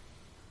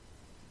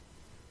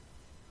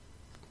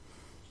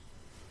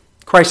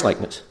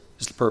 Christ-likeness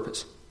is the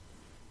purpose.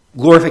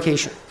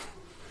 glorification.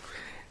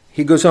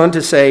 He goes on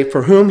to say,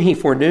 for whom he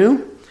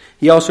foreknew,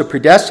 he also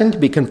predestined to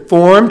be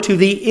conformed to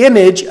the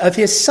image of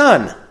his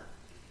Son.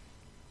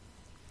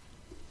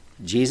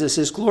 Jesus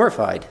is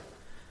glorified.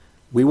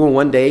 We will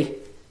one day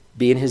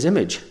be in his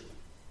image.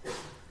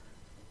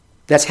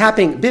 That's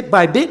happening bit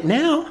by bit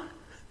now.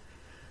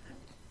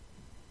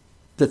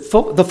 The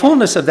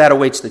fullness of that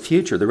awaits the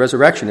future, the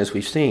resurrection, as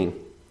we've seen.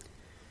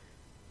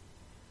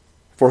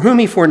 For whom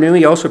he foreknew,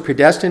 he also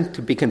predestined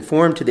to be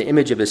conformed to the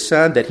image of his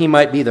Son, that he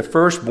might be the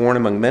firstborn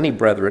among many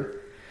brethren.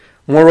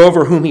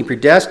 Moreover, whom he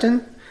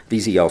predestined,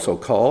 these he also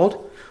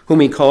called. Whom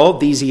he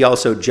called, these he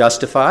also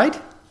justified.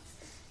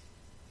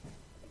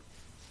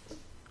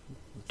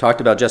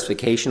 Talked about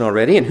justification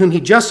already. And whom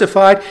he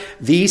justified,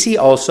 these he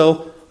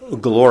also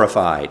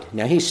glorified.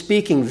 Now he's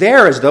speaking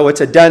there as though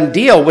it's a done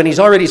deal when he's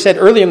already said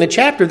earlier in the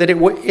chapter that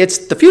it's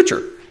the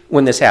future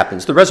when this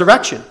happens, the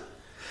resurrection.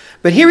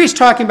 But here he's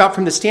talking about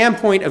from the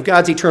standpoint of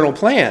God's eternal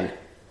plan.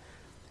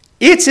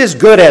 It's as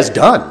good as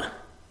done.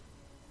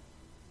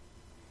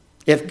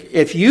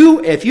 If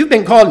you've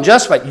been called and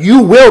justified,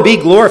 you will be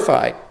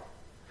glorified.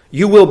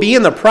 You will be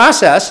in the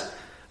process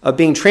of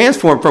being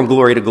transformed from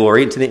glory to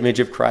glory into the image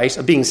of Christ,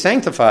 of being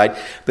sanctified.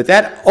 But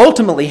that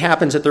ultimately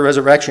happens at the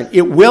resurrection.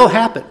 It will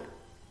happen,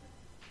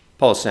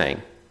 Paul's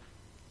saying.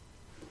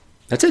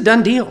 That's a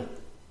done deal.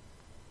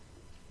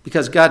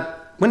 Because God,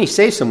 when he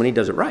saves someone, he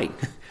does it right.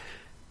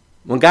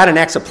 When God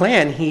enacts a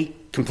plan, he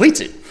completes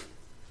it.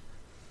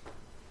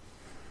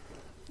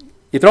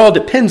 If it all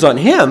depends on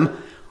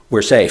him,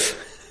 we're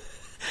safe.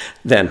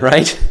 Then,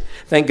 right?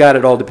 Thank God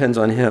it all depends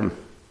on him.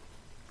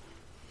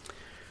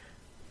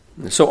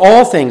 So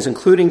all things,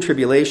 including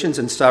tribulations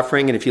and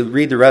suffering, and if you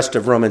read the rest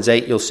of Romans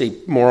 8, you'll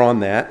see more on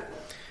that,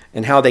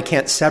 and how they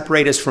can't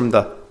separate us from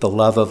the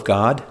love of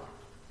God,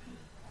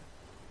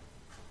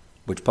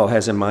 which Paul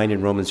has in mind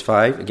in Romans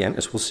 5, again,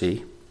 as we'll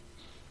see.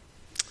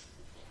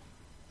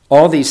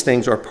 All these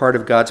things are part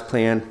of God's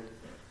plan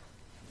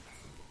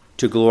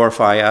to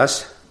glorify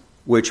us,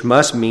 which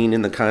must mean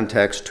in the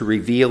context to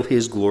reveal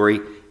his glory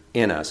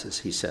in us, as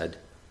he said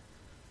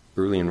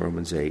early in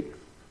Romans 8.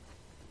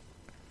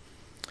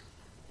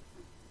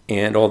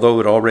 And although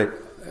it already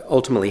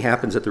ultimately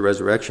happens at the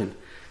resurrection,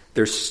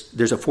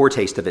 there's a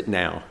foretaste of it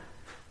now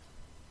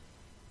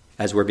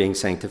as we're being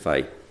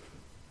sanctified.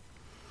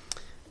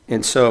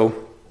 And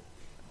so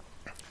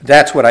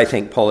that's what I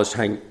think Paul is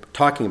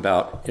talking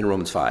about in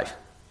Romans 5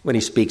 when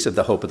he speaks of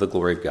the hope of the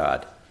glory of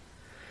God.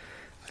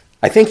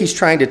 I think he's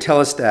trying to tell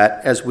us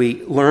that as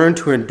we learn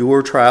to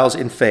endure trials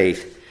in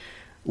faith,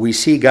 we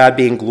see God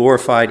being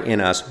glorified in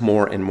us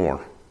more and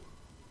more.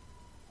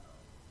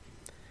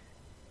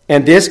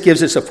 And this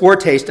gives us a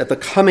foretaste of the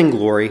coming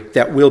glory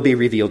that will be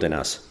revealed in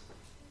us,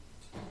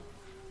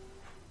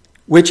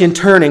 which in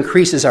turn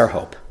increases our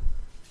hope,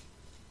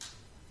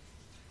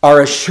 our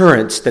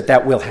assurance that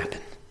that will happen.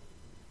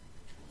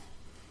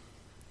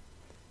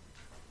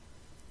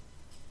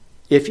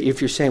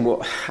 If you're saying,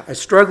 well, I'm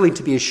struggling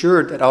to be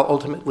assured that I'll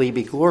ultimately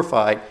be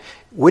glorified,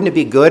 wouldn't it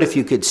be good if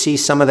you could see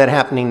some of that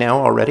happening now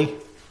already?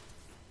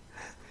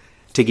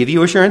 To give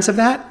you assurance of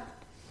that?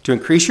 To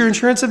increase your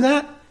assurance of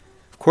that?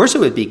 Of course it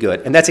would be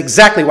good. And that's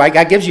exactly why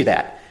God gives you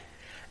that.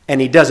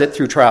 And he does it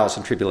through trials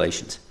and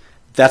tribulations.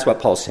 That's what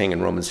Paul's saying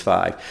in Romans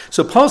 5.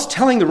 So Paul's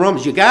telling the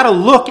Romans, you got to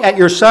look at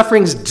your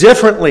sufferings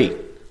differently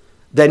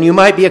than you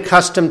might be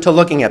accustomed to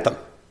looking at them.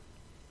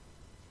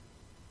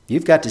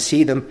 You've got to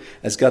see them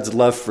as God's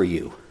love for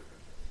you.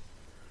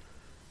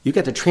 You've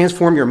got to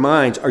transform your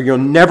minds or you'll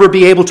never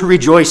be able to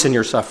rejoice in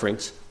your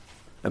sufferings.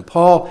 And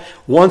Paul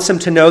wants them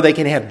to know they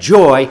can have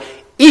joy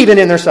even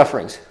in their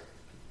sufferings,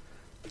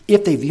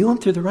 if they view them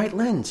through the right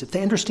lens, if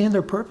they understand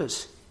their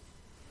purpose.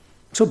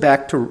 So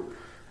back to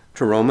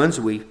Romans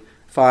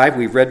 5,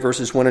 we've read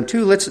verses 1 and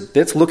 2.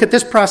 Let's look at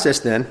this process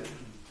then.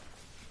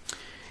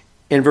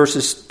 In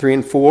verses 3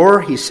 and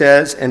 4, he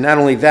says, and not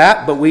only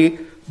that, but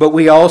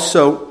we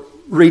also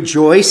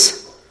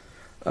rejoice.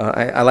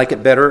 I like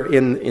it better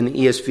in the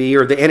ESV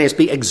or the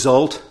NASB,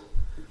 exult.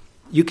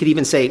 You could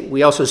even say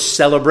we also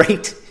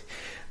celebrate.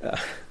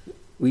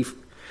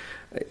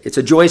 It's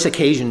a joyous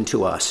occasion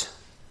to us,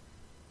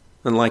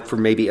 unlike for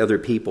maybe other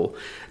people.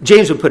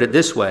 James would put it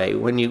this way: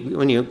 when you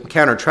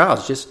encounter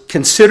trials, just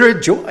consider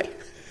it joy.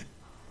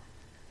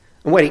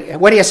 And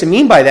what he has to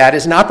mean by that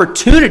is an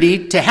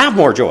opportunity to have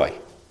more joy,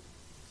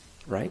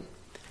 right?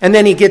 And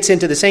then he gets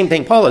into the same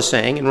thing Paul is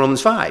saying in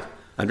Romans 5.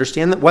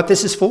 Understand what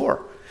this is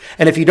for.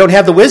 And if you don't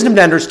have the wisdom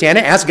to understand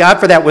it, ask God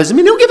for that wisdom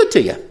and he'll give it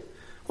to you.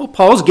 Well,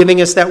 Paul's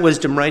giving us that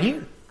wisdom right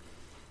here.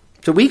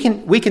 So we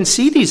can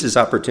see these as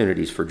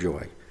opportunities for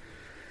joy.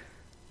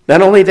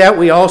 Not only that,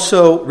 we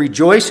also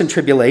rejoice in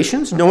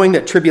tribulations, knowing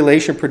that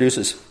tribulation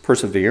produces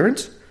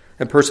perseverance,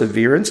 and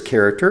perseverance,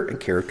 character, and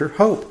character,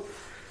 hope.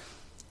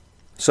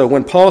 So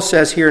when Paul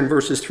says here in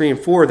verses 3 and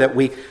 4 that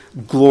we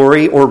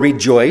glory or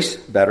rejoice,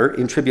 better,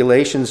 in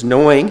tribulations,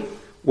 knowing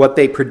what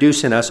they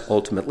produce in us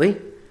ultimately,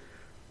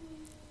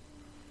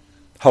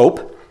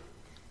 hope.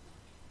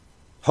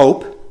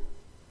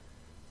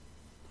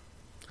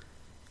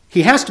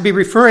 he has to be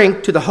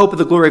referring to the hope of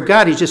the glory of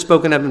God he's just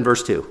spoken of in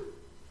verse 2.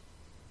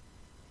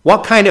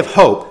 What kind of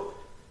hope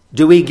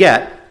do we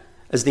get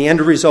as the end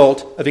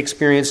result of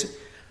experiencing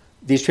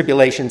these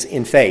tribulations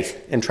in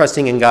faith and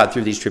trusting in God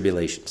through these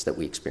tribulations that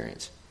we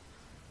experience?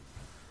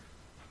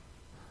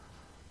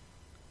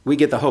 We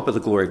get the hope of the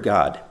glory of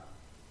God,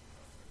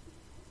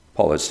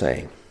 Paul is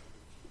saying.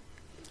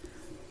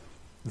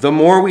 The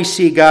more we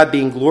see God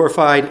being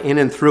glorified in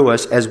and through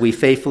us as we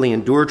faithfully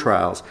endure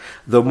trials,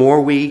 the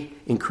more we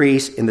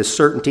increase in the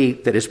certainty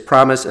that his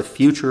promise of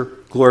future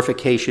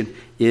glorification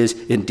is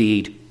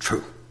indeed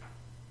true.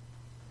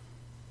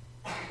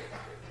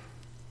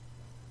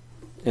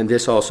 And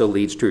this also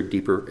leads to a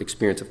deeper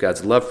experience of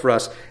God's love for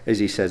us, as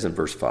he says in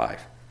verse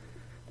 5.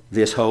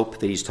 This hope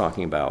that he's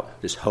talking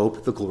about, this hope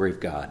of the glory of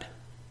God,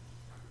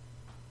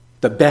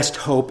 the best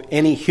hope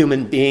any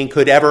human being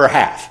could ever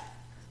have,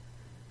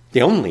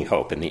 the only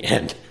hope in the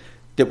end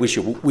that we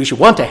should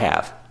want to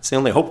have. It's the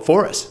only hope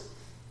for us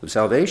of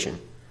salvation.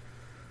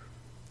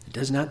 It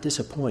does not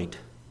disappoint.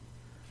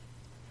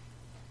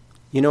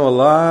 You know, a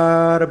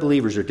lot of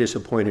believers are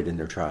disappointed in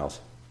their trials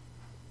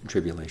and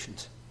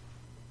tribulations.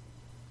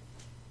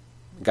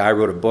 A guy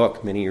wrote a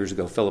book many years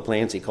ago, Philip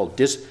Yancey wrote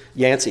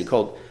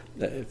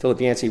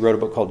a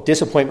book called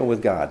Disappointment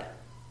with God.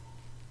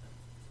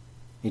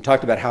 He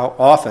talked about how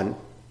often,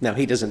 now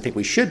he doesn't think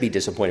we should be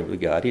disappointed with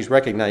God. He's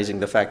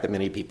recognizing the fact that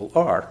many people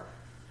are.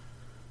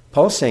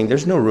 Paul's saying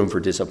there's no room for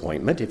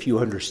disappointment if you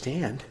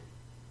understand.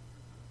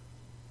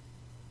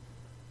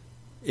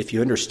 If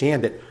you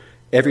understand that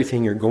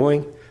everything you're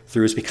going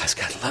through is because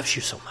God loves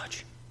you so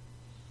much.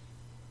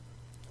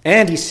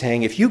 And he's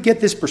saying if you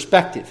get this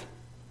perspective,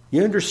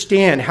 you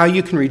understand how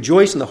you can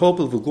rejoice in the hope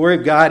of the glory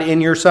of God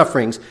in your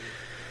sufferings.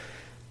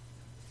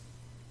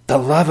 The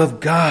love of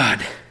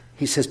God,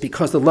 he says,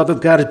 because the love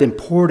of God has been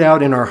poured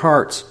out in our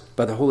hearts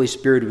by the Holy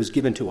Spirit who was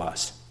given to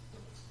us.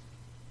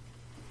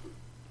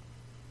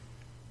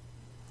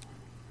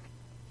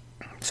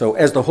 So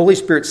as the Holy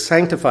Spirit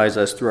sanctifies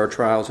us through our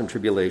trials and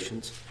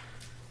tribulations,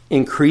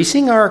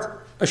 increasing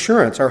our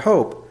assurance, our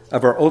hope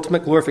of our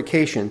ultimate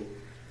glorification,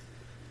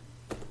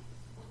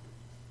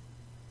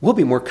 we'll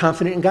be more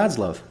confident in God's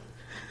love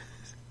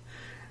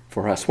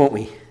for us, won't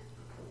we?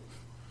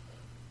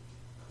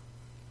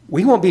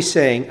 We won't be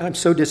saying, I'm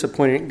so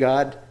disappointed in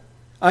God.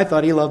 I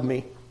thought he loved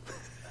me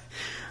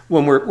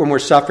when we're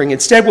suffering.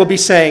 Instead, we'll be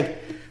saying,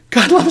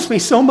 God loves me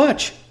so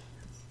much.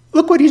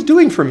 Look what he's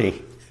doing for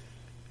me.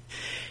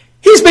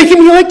 He's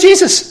making me like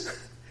Jesus.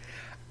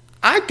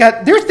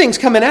 There are things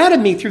coming out of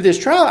me through this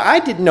trial I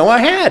didn't know I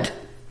had.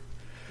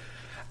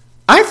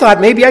 I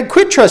thought maybe I'd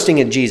quit trusting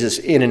in Jesus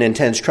in an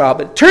intense trial,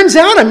 but it turns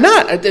out I'm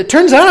not. It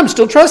turns out I'm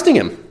still trusting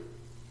him.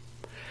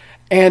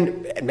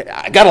 And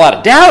I got a lot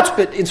of doubts,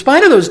 but in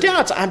spite of those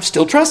doubts, I'm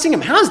still trusting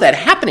him. How's that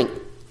happening?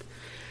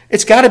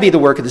 It's got to be the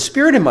work of the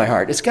Spirit in my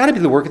heart. It's got to be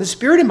the work of the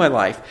Spirit in my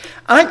life.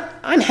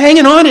 I'm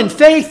hanging on in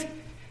faith.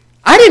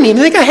 I didn't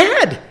even think I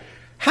had.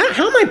 How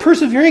am I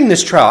persevering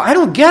this trial? I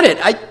don't get it.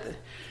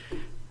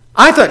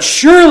 I thought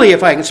surely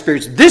if I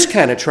experience this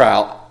kind of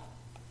trial,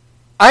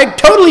 I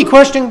totally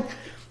question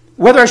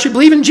whether I should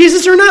believe in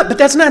Jesus or not, but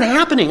that's not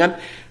happening.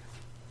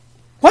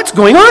 What's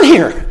going on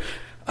here?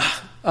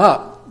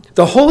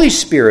 The Holy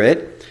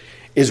Spirit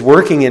is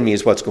working in me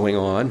is what's going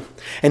on,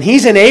 and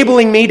he's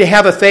enabling me to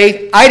have a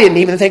faith I didn't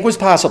even think was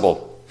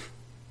possible.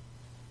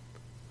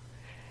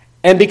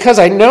 And because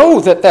I know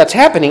that that's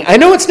happening, I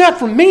know it's not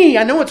from me,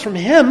 I know it's from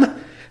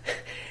him.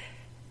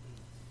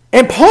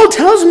 And Paul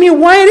tells me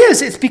why it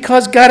is. It's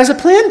because God has a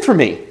plan for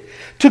me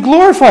to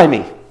glorify me.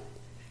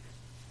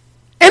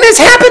 And it's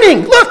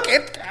happening. Look,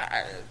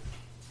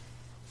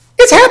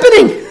 it's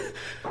happening.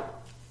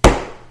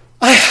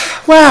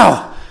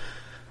 Wow.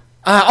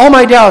 All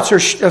my doubts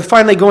are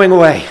finally going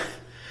away.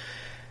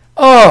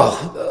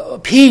 Oh,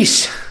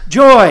 peace,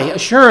 joy,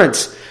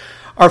 assurance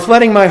are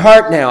flooding my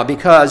heart now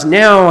because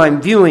now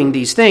I'm viewing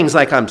these things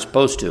like I'm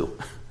supposed to.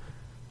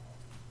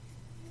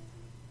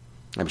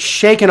 I'm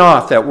shaking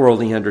off that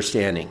worldly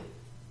understanding.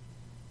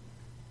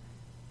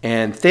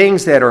 And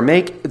things that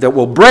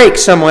will break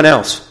someone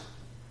else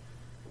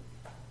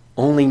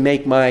only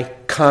make my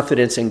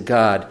confidence in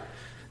God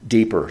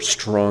deeper,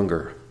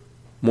 stronger,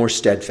 more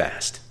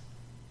steadfast.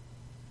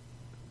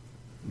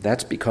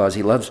 That's because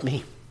he loves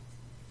me.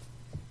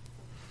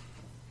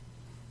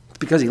 It's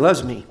because he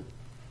loves me.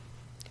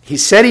 He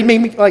said he'd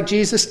make me like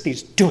Jesus, and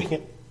he's doing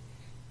it.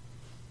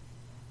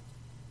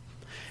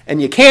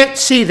 And you can't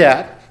see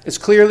that as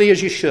clearly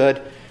as you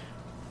should,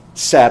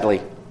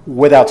 sadly,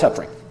 without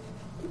suffering.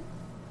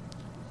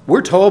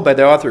 We're told by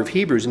the author of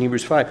Hebrews in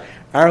Hebrews 5,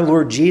 our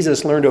Lord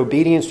Jesus learned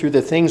obedience through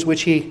the things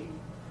which he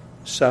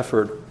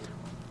suffered.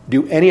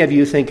 Do any of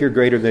you think you're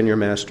greater than your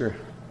master?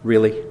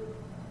 Really?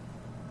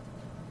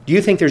 Do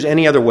you think there's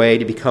any other way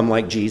to become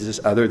like Jesus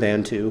other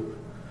than to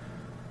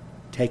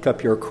take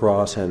up your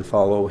cross and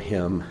follow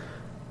him?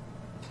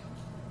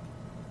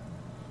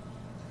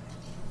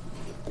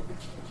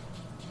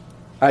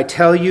 I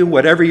tell you,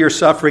 whatever you're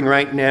suffering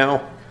right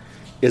now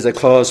is a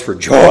cause for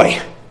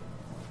joy.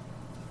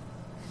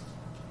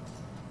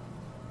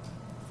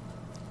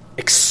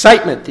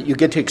 excitement that you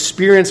get to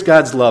experience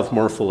God's love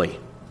more fully.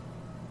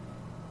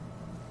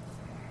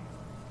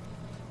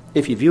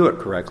 If you view it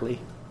correctly,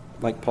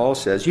 like Paul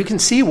says, you can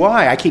see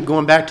why I keep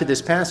going back to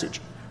this passage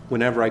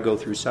whenever I go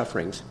through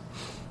sufferings.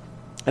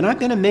 And I've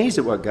been amazed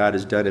at what God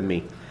has done in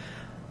me.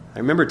 I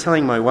remember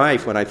telling my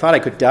wife when I thought I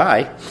could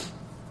die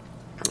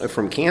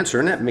from cancer,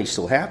 and that may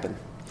still happen.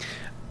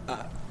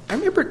 I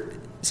remember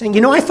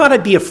saying, I thought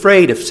I'd be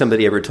afraid if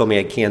somebody ever told me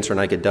I had cancer and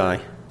I could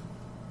die.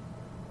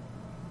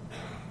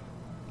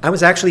 I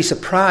was actually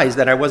surprised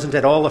that I wasn't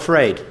at all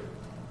afraid.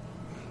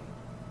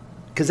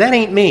 Because that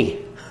ain't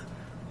me.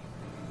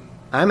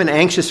 I'm an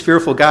anxious,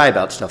 fearful guy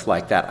about stuff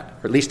like that.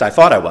 Or at least I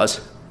thought I was.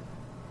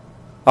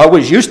 I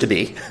always used to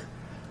be.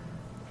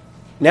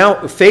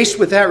 Now, faced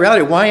with that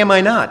reality, why am I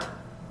not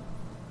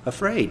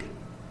afraid?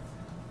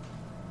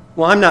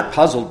 Well, I'm not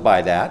puzzled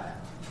by that.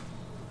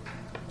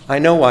 I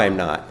know why I'm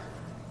not.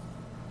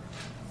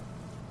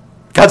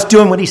 God's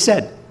doing what he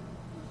said.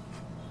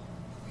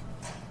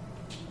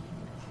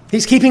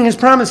 He's keeping his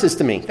promises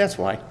to me. That's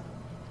why.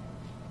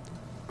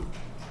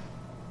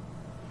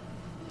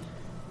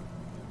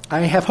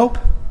 I have hope.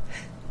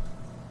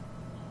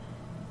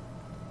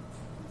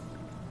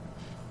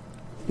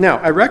 Now,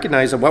 I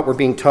recognize that what we're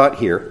being taught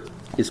here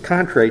is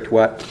contrary to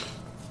what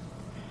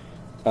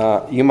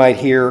you might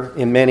hear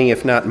in many,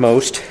 if not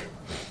most,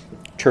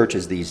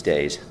 churches these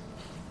days.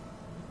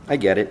 I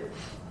get it.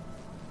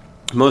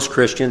 Most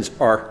Christians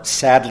are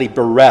sadly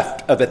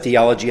bereft of a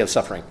theology of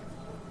suffering.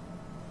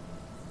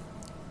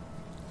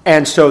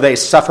 And so they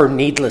suffer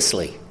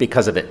needlessly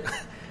because of it,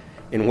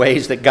 in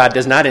ways that God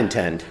does not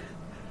intend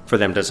for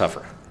them to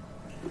suffer.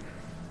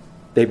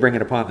 They bring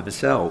it upon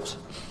themselves.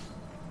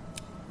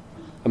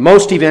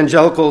 Most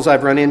evangelicals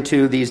I've run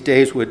into these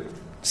days would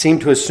seem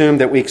to assume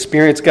that we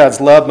experience God's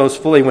love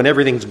most fully when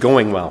everything's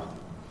going well.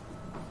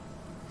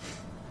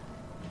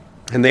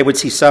 And they would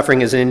see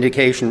suffering as an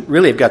indication,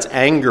 really, of God's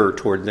anger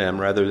toward them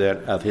rather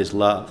than of his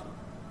love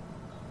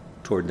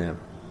toward them.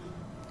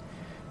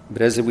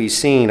 But as we've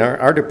seen,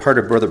 our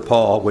departed brother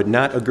Paul would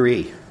not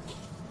agree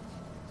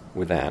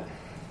with that.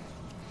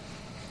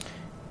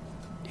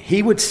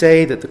 He would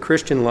say that the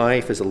Christian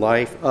life is a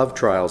life of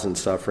trials and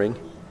suffering,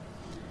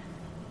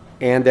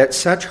 and that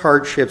such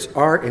hardships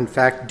are, in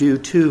fact, due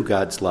to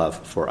God's love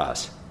for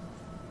us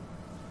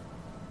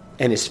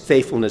and his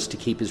faithfulness to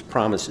keep his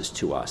promises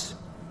to us,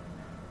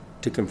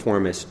 to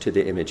conform us to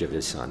the image of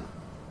his Son.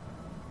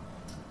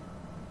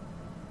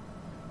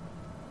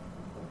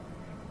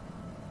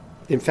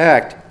 In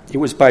fact, it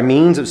was by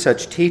means of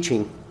such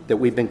teaching that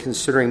we've been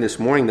considering this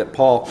morning that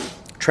Paul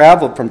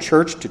traveled from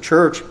church to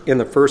church in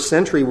the first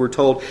century, we're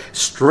told,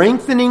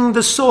 strengthening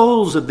the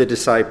souls of the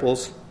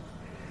disciples,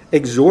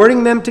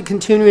 exhorting them to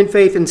continue in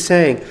faith, and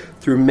saying,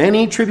 through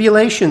many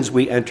tribulations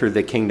we enter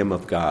the kingdom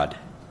of God.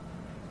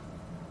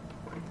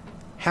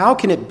 How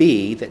can it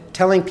be that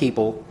telling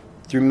people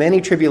through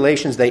many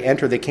tribulations they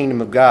enter the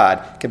kingdom of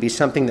God can be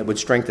something that would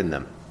strengthen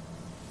them?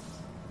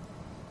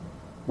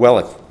 Well,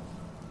 if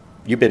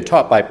you've been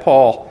taught by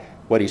Paul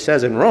what he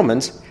says in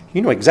Romans,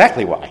 you know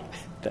exactly why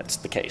that's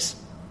the case.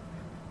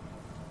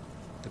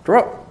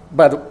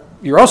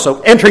 You're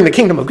also entering the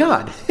kingdom of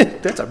God.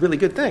 That's a really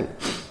good thing.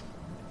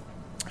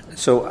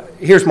 So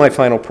here's my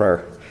final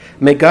prayer.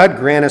 May God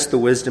grant us the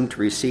wisdom to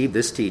receive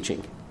this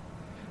teaching,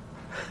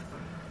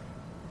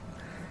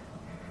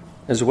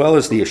 as well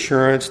as the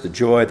assurance, the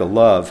joy, the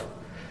love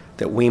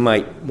that we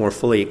might more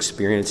fully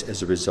experience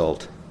as a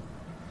result.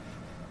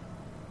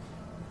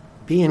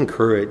 Be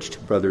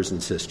encouraged, brothers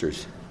and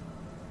sisters.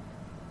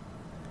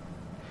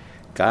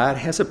 God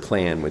has a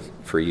plan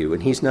for you,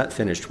 and he's not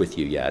finished with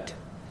you yet.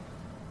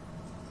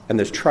 And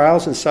the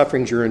trials and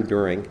sufferings you're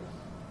enduring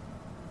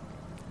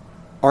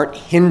aren't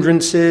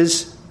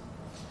hindrances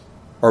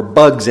or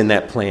bugs in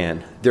that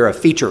plan. They're a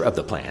feature of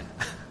the plan.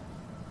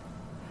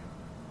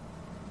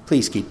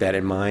 Please keep that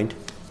in mind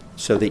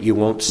so that you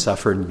won't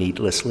suffer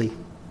needlessly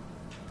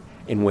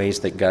in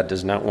ways that God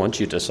does not want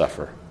you to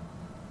suffer.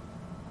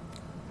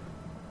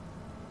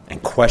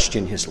 And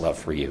question his love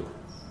for you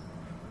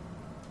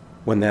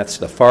when that's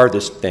the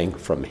farthest thing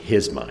from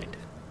his mind.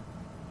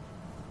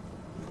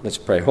 Let's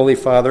pray. Holy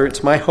Father,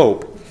 it's my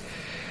hope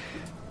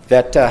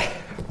that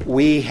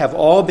we have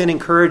all been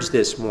encouraged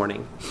this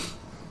morning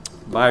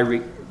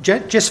by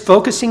just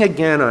focusing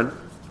again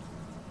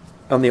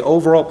on the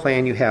overall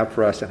plan you have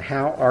for us and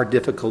how our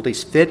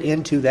difficulties fit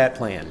into that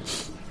plan.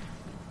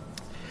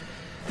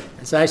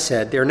 As I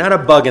said, they're not a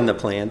bug in the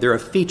plan, they're a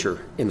feature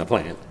in the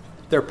plan.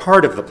 They're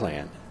part of the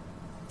plan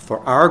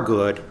for our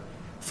good,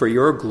 for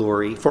your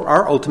glory, for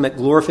our ultimate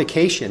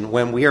glorification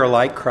when we are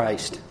like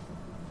Christ.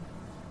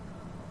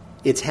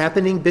 It's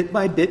happening bit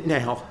by bit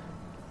now.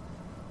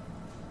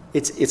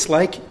 It's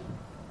like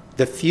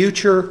the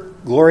future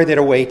glory that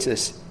awaits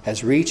us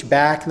has reached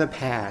back in the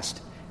past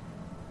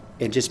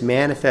and just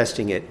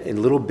manifesting it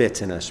in little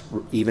bits in us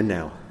even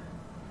now,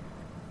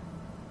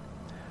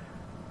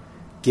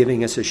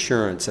 giving us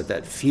assurance of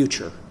that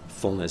future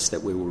fullness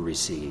that we will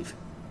receive.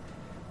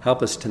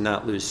 Help us to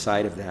not lose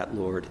sight of that,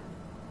 Lord.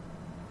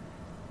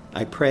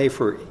 I pray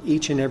for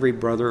each and every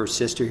brother or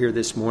sister here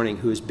this morning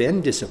who has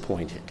been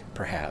disappointed,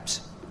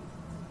 perhaps,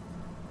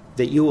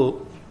 that you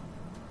will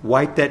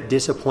wipe that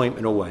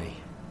disappointment away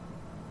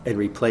and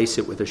replace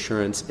it with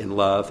assurance and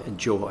love and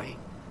joy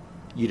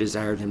you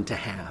desire them to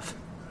have.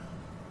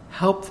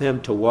 Help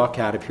them to walk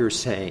out of here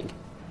saying,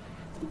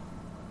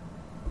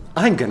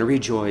 I'm going to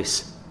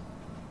rejoice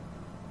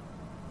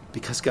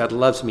because God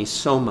loves me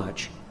so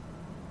much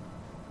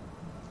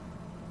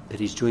that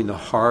he's doing the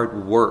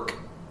hard work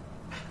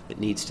that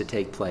needs to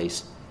take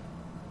place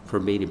for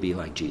me to be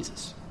like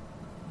Jesus.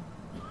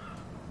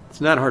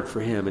 It's not hard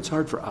for him, it's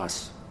hard for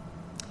us.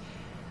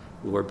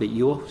 Lord, but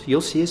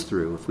you'll see us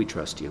through if we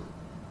trust you.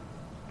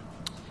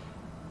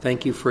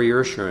 Thank you for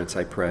your assurance,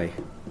 I pray.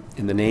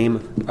 In the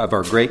name of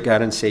our great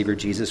God and Savior,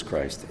 Jesus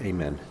Christ,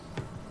 amen.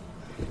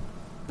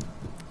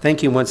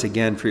 Thank you once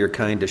again for your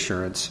kind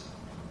assurance.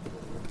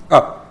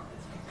 Oh,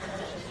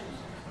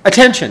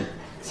 attention.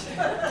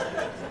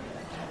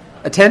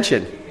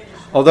 Attention.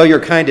 Although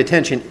your kind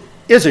attention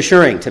is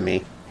assuring to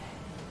me.